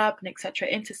our hijab and etc.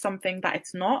 into something that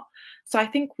it's not. So I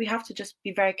think we have to just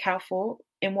be very careful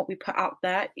in what we put out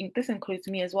there. This includes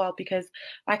me as well, because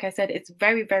like I said, it's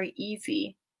very, very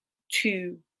easy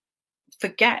to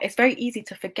forget. It's very easy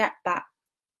to forget that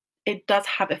it does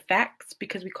have effects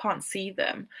because we can't see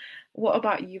them. What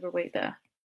about you, Ruweyda?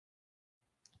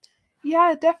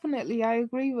 Yeah, definitely. I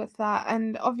agree with that.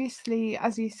 And obviously,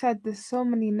 as you said, there's so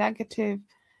many negative,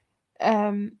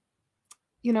 um,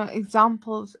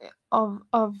 examples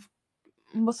of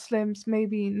Muslims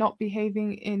maybe not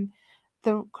behaving in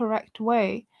the correct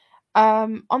way.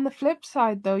 On the flip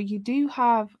side, though, you do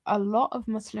have a lot of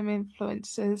Muslim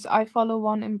influencers. I follow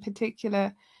one in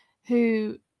particular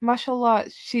who, mashallah,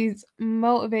 she's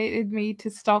motivated me to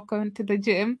start going to the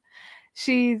gym.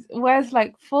 She wears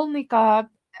like full niqab,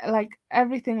 like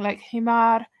everything, like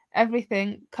himar,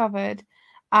 everything covered,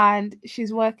 and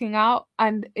she's working out,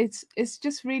 and it's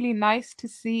just really nice to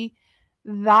see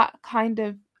that kind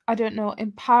of, I don't know,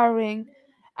 empowering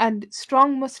and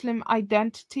strong Muslim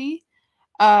identity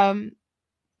um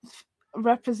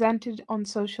represented on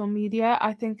social media.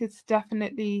 I think it's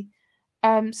definitely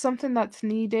something that's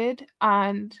needed,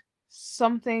 and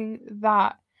something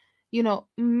that,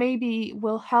 maybe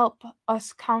will help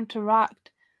us counteract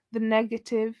the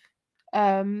negative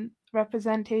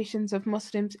representations of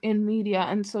Muslims in media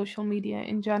and social media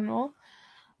in general.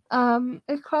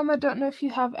 Ikram, I don't know if you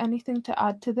have anything to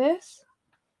add to this.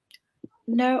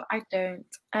 No, I don't.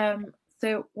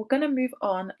 So we're gonna move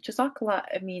on. Jazakallah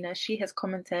Amina, she has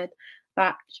commented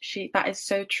that is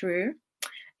so true,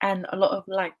 and a lot of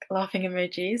like laughing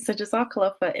emojis. So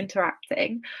Jazakallah for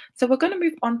interacting. So we're gonna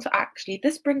move on to, actually,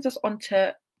 this brings us on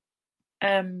to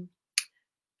um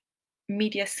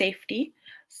media safety.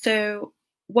 So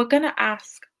we're gonna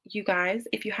ask you guys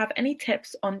if you have any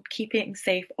tips on keeping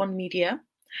safe on media,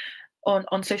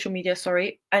 on social media,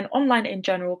 sorry, and online in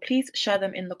general. Please share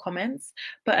them in the comments.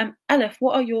 But Elif,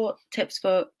 what are your tips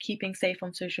for keeping safe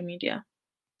on social media?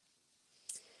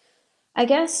 I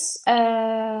guess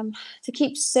to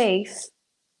keep safe,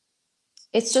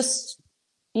 it's just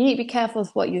you need to be careful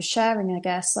with what you're sharing, I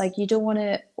guess. Like you don't want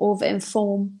to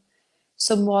over-inform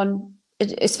someone,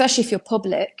 especially if you're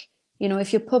public. You know,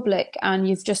 if you're public and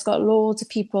you've just got loads of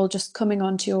people just coming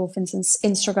onto your, for instance,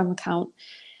 Instagram account,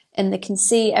 and they can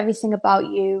see everything about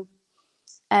you,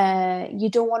 you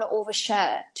don't want to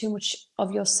overshare too much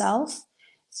of yourself.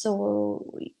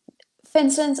 So, for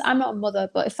instance, I'm not a mother,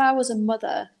 but if I was a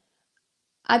mother,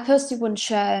 I personally wouldn't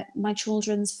share my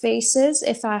children's faces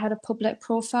if I had a public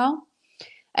profile.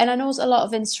 And I know a lot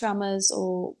of Instagrammers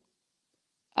or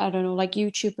I don't know, like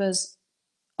YouTubers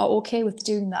are okay with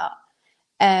doing that.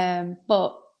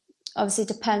 But obviously it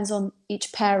depends on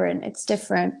each parent. It's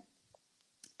different.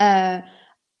 Uh,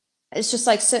 it's just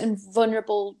like certain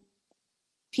vulnerable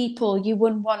people you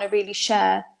wouldn't want to really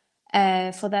share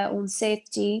for their own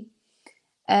safety.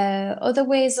 Other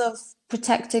ways of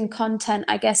protecting content,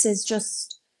 I guess, is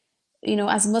just, you know,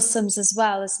 as Muslims as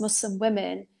well, as Muslim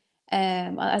women,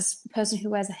 as a person who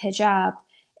wears a hijab,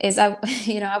 is I,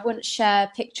 you know, I wouldn't share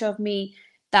a picture of me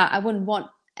that I wouldn't want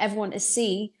everyone to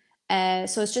see.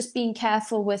 So it's just being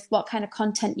careful with what kind of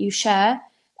content you share,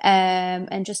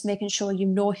 and just making sure you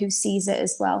know who sees it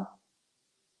as well.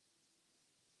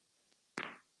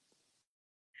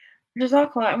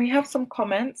 Jazakallah, and we have some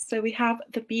comments. So we have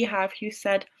the Beehive, who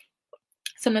said,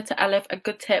 similar to Elif, a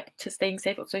good tip to staying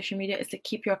safe on social media is to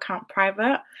keep your account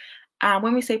private. And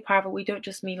when we say private, we don't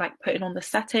just mean like putting on the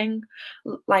setting.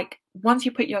 Like once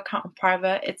you put your account on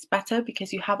private, it's better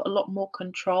because you have a lot more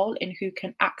control in who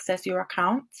can access your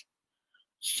account.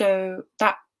 So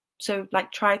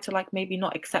like try to like maybe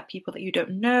not accept people that you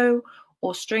don't know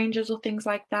or strangers or things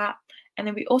like that. And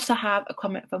then we also have a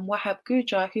comment from Wahab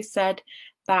Guja, who said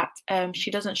that she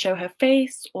doesn't show her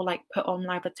face or like put on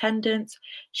live attendance.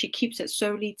 She keeps it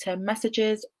solely to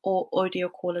messages or audio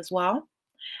call as well.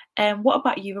 What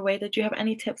about you, Ruweyda? Do you have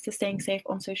any tips to staying safe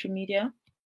on social media?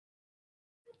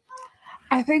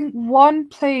 I think one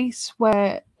place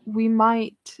where we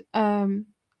might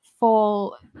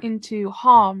fall into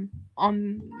harm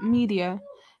on media,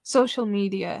 social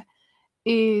media,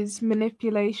 is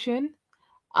manipulation.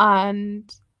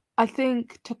 And I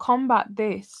think to combat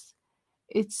this,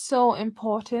 it's so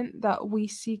important that we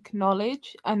seek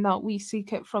knowledge and that we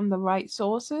seek it from the right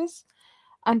sources,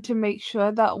 and to make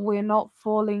sure that we're not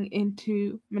falling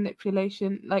into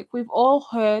manipulation. Like, we've all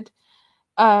heard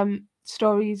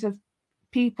stories of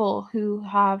people who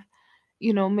have,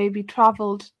 maybe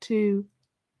traveled to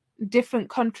different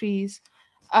countries,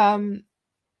 um,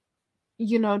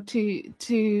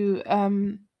 to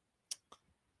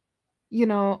you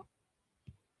know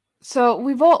so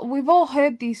we've all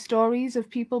heard these stories of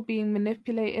people being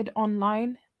manipulated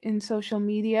online in social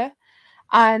media.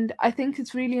 And I think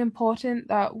it's really important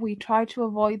that we try to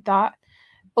avoid that.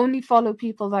 Only follow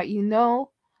people that you know.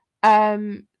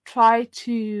 Try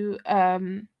to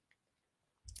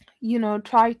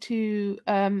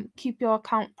keep your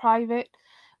account private,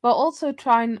 but also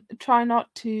try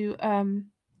not to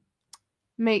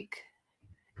make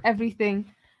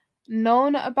everything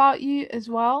known about you as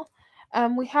well.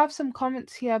 We have some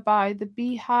comments here by the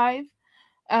Beehive.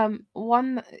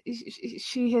 One,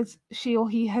 she or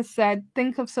he has said,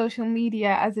 think of social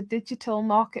media as a digital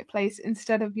marketplace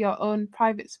instead of your own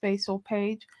private space or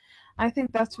page. I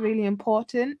think that's really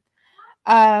important,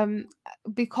 um,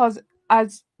 because,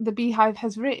 as the Beehive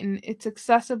has written, it's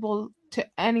accessible to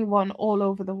anyone all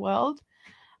over the world,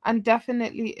 and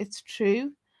definitely it's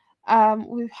true.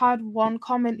 We've had one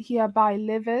comment here by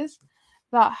Livers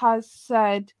that has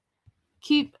said,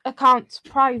 keep accounts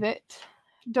private.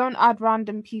 Don't add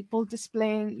random people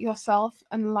displaying yourself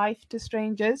and life to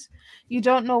strangers. You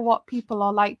don't know what people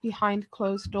are like behind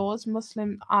closed doors,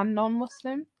 Muslim and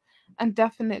non-Muslim. And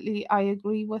definitely I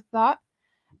agree with that.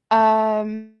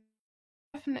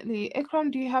 Definitely.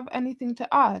 Ikram, do you have anything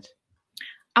to add?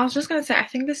 I was just going to say, I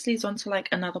think this leads on to like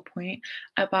another point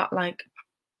about like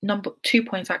number 2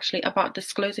 points actually about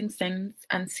disclosing sins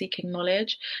and seeking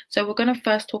knowledge. So we're going to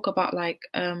first talk about like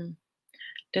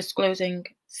disclosing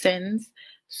sins.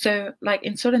 So like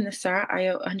in Surah Nisa,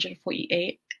 ayah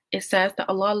 148, it says that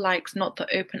Allah likes not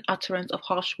the open utterance of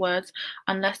harsh words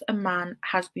unless a man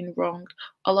has been wronged.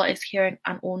 Allah is hearing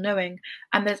and all-knowing.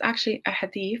 And there's actually a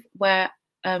hadith where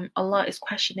Allah is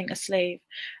questioning a slave,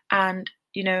 and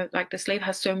like the slave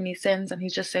has so many sins, and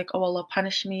he's just like, oh, Allah,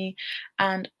 punish me.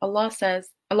 And Allah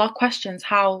questions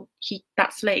how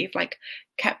that slave like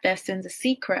kept their sins a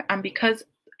secret, and because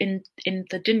in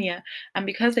the dunya, and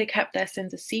because they kept their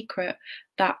sins a secret,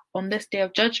 that on this day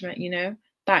of judgment,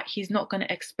 that he's not going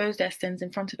to expose their sins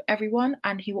in front of everyone,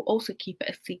 and he will also keep it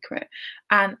a secret.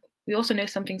 And we also know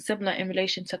something similar in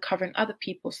relation to covering other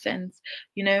people's sins.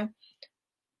 We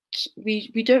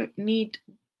don't need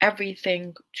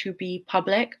everything to be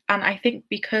public. And I think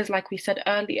because, like we said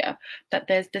earlier, that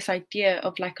there's this idea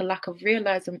of like a lack of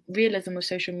realism with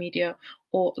social media,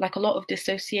 or like a lot of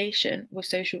dissociation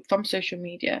from social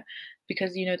media,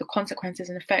 because the consequences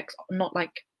and effects are not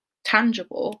like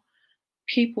tangible.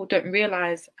 People don't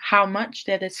realize how much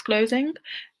they're disclosing,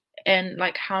 and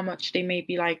like how much they may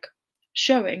be like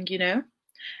showing.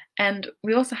 And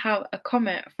we also have a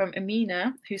comment from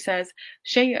Amina who says,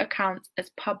 share your accounts as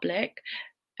public.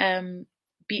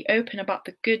 Be open about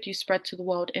the good you spread to the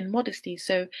world in modesty.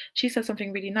 So she says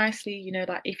something really nicely,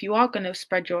 that if you are going to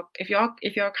spread if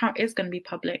your account is going to be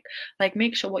public, like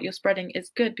make sure what you're spreading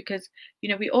is good, because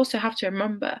we also have to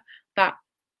remember that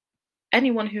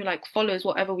anyone who like follows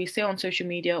whatever we say on social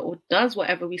media or does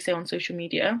whatever we say on social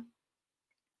media,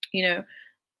 we're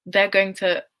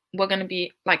going to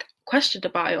be like questioned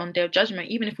about it on day of judgment.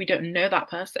 Even if we don't know that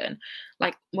person,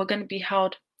 like we're going to be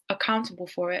held accountable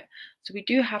for it. So we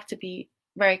do have to be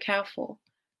very careful.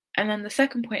 And then the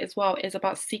second point as well is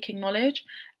about seeking knowledge.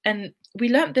 And we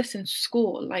learned this in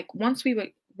school. Like when we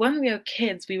were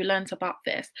kids, we learned about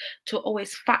this, to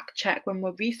always fact check when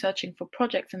we're researching for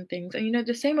projects and things. And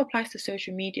the same applies to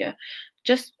social media.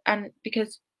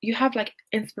 Because you have like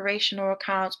inspirational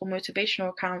accounts or motivational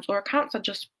accounts, or accounts that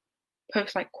just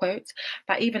post like quotes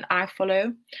that even I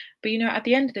follow. But at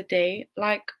the end of the day,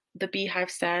 like the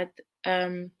Beehive said,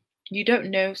 you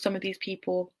don't know some of these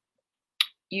people.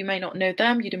 You may not know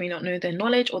them, you may not know their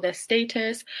knowledge or their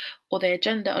status or their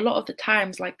gender. A lot of the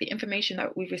times, like the information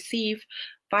that we receive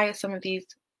via some of these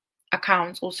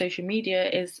accounts or social media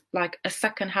is like a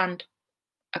secondhand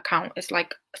account. It's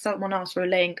like someone else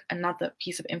relaying another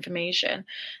piece of information.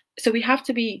 So we have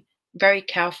to be very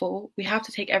careful. We have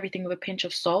to take everything with a pinch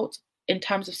of salt in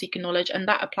terms of seeking knowledge, and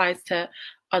that applies to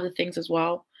other things as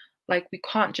well. Like we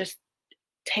can't just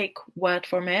take word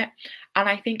from it. And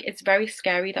I think it's very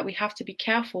scary that we have to be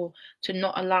careful to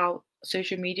not allow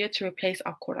social media to replace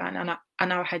our Quran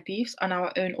and our hadiths and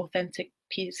our own authentic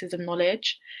pieces of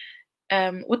knowledge.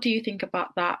 What do you think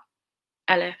about that,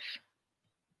 Elif?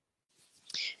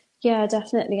 Yeah,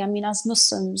 definitely. I mean, as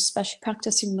Muslims, especially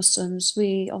practicing Muslims,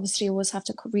 we obviously always have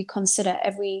to reconsider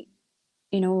every,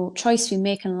 choice we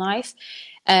make in life.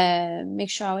 Make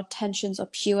sure our intentions are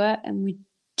pure and we're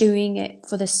doing it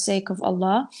for the sake of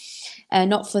Allah, and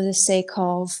not for the sake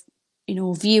of,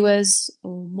 viewers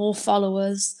or more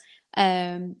followers.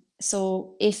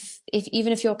 So if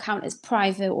even if your account is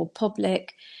private or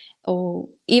public, or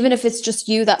even if it's just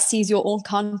you that sees your own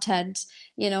content,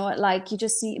 like you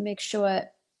just need to make sure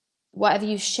whatever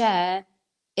you share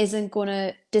isn't going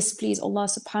to displease Allah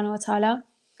subhanahu wa ta'ala.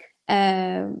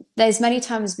 There's many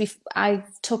times I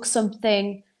took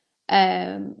something,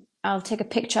 I'll take a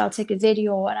picture, I'll take a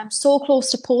video, and I'm so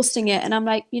close to posting it, and I'm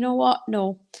like, you know what?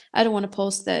 No, I don't want to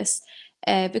post this,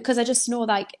 because I just know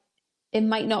like it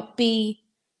might not be,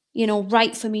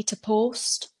 right for me to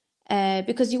post,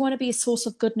 because you want to be a source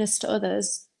of goodness to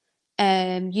others.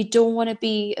 You don't want to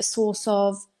be a source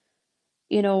of,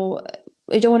 you know,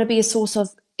 you don't want to be a source of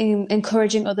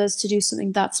encouraging others to do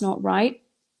something that's not right.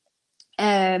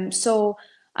 So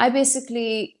I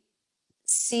basically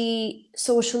see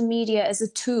social media as a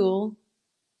tool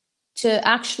to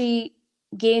actually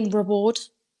gain reward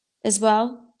as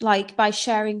well. Like by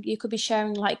sharing, you could be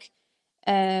sharing like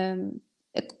um,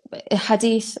 a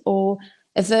hadith or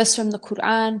a verse from the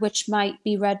Quran, which might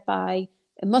be read by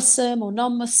a Muslim or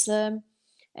non-Muslim,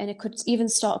 and it could even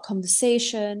start a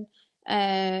conversation.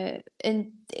 And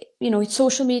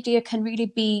social media can really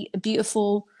be a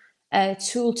beautiful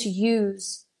tool to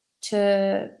use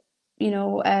to,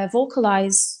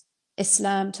 vocalize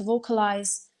Islam, to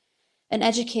vocalize and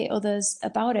educate others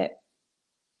about it.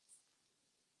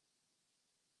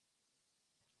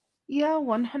 Yeah,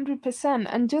 100%.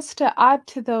 And just to add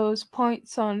to those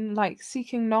points on like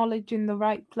seeking knowledge in the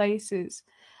right places,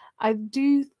 I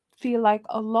do feel like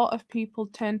a lot of people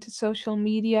turn to social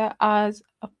media as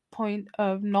a point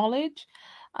of knowledge,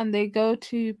 and they go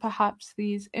to perhaps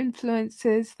these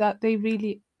influencers that they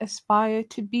really aspire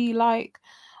to be like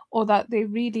or that they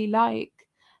really like.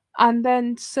 And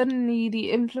then suddenly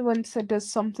the influencer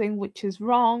does something which is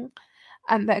wrong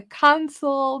and they're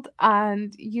cancelled,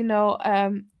 and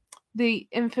the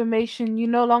information, you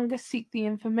no longer seek the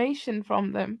information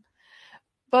from them.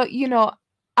 But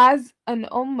as an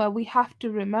ummah, we have to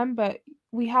remember,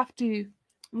 we have to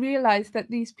realize that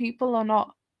these people are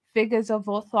not figures of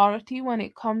authority when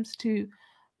it comes to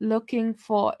looking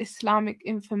for Islamic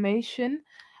information.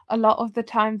 A lot of the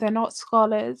time, they're not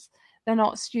scholars, they're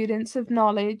not students of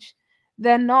knowledge,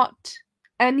 they're not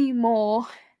any more,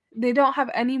 they don't have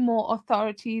any more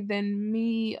authority than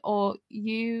me or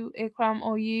you, Ikram,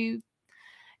 or you,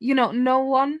 no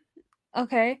one.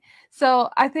 Okay, so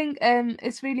I think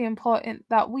it's really important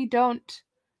that we don't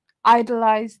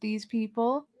idolize these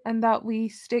people and that we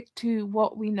stick to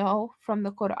what we know from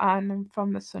the Quran and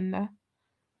from the Sunnah.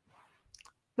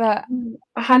 But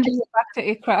handing 100%. it back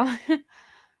to Ikra.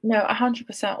 No,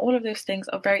 100%. All of those things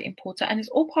are very important, and it's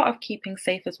all part of keeping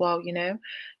safe as well, you know.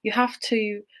 You have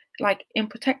to, like, in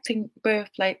protecting both,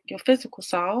 like, your physical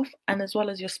self and as well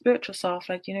as your spiritual self,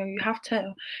 like, you have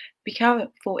to be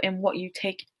careful in what you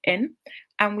take in.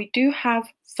 And we do have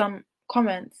some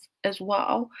comments as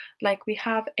well. Like, we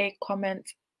have a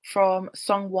comment from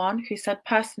Song One who said,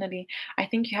 personally, I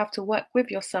think you have to work with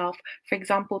yourself. For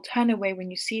example, turn away when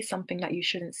you see something that you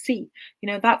shouldn't see.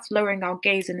 That's lowering our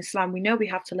gaze in Islam. We know we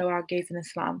have to lower our gaze in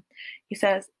Islam.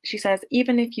 She says,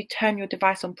 even if you turn your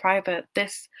device on private,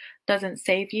 this doesn't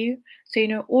save you.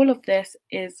 So, all of this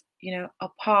is, a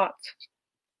part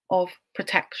of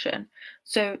protection.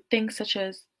 So things such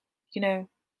as,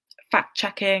 fact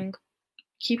checking,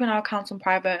 keeping our accounts on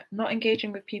private, not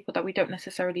engaging with people that we don't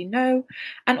necessarily know,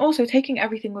 and also taking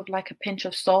everything with like a pinch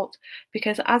of salt,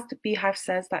 because as the Beehive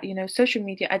says that, social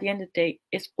media at the end of the day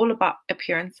is all about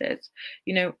appearances.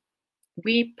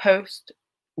 We post,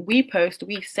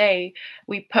 we say,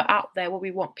 we put out there what we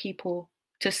want people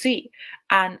to see,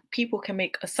 and people can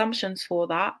make assumptions for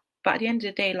that, but at the end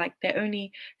of the day, like, they're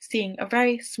only seeing a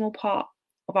very small part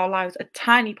of our lives, a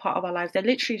tiny part of our lives. They're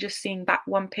literally just seeing that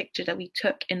one picture that we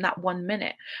took in that 1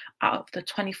 minute out of the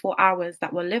 24 hours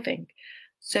that we're living.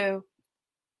 So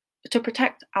to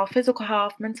protect our physical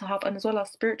health, mental health, and as well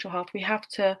as spiritual health, we have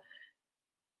to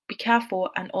be careful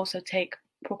and also take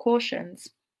precautions.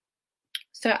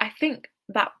 So I think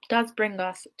that does bring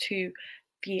us to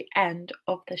the end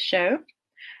of the show.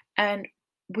 And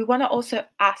we want to also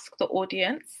ask the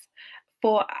audience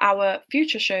for our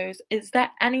future shows, is there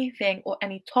anything or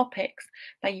any topics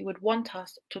that you would want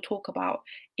us to talk about?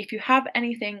 If you have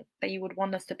anything that you would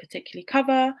want us to particularly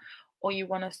cover, or you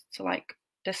want us to like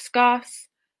discuss,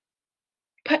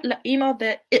 email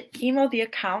the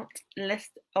account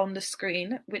list on the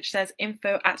screen, which says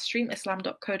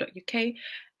info@streamislam.co.uk,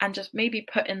 and just maybe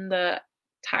put in the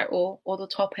title or the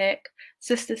topic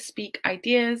Sisters Speak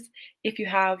Ideas if you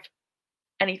have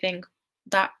anything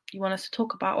that you want us to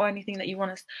talk about or anything that you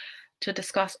want us to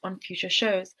discuss on future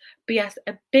shows. But yes,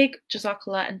 a big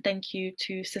jazakallah and thank you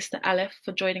to Sister Elif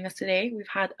for joining us today.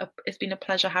 It's been a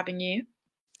pleasure having you.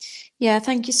 Yeah,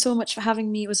 thank you so much for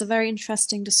having me. It was a very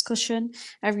interesting discussion.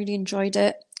 I really enjoyed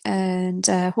it, and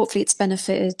hopefully it's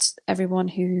benefited everyone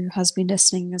who has been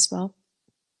listening as well.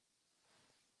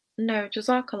 No,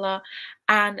 jazakallah.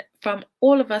 And from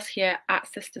all of us here at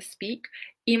Sister Speak,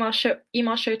 email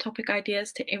show topic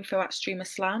ideas to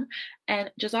info@streamislam.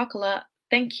 And jazakallah,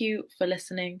 thank you for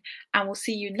listening. And we'll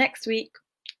see you next week,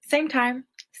 same time,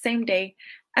 same day.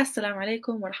 Assalamu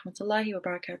alaikum wa rahmatullahi wa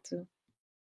barakatuh.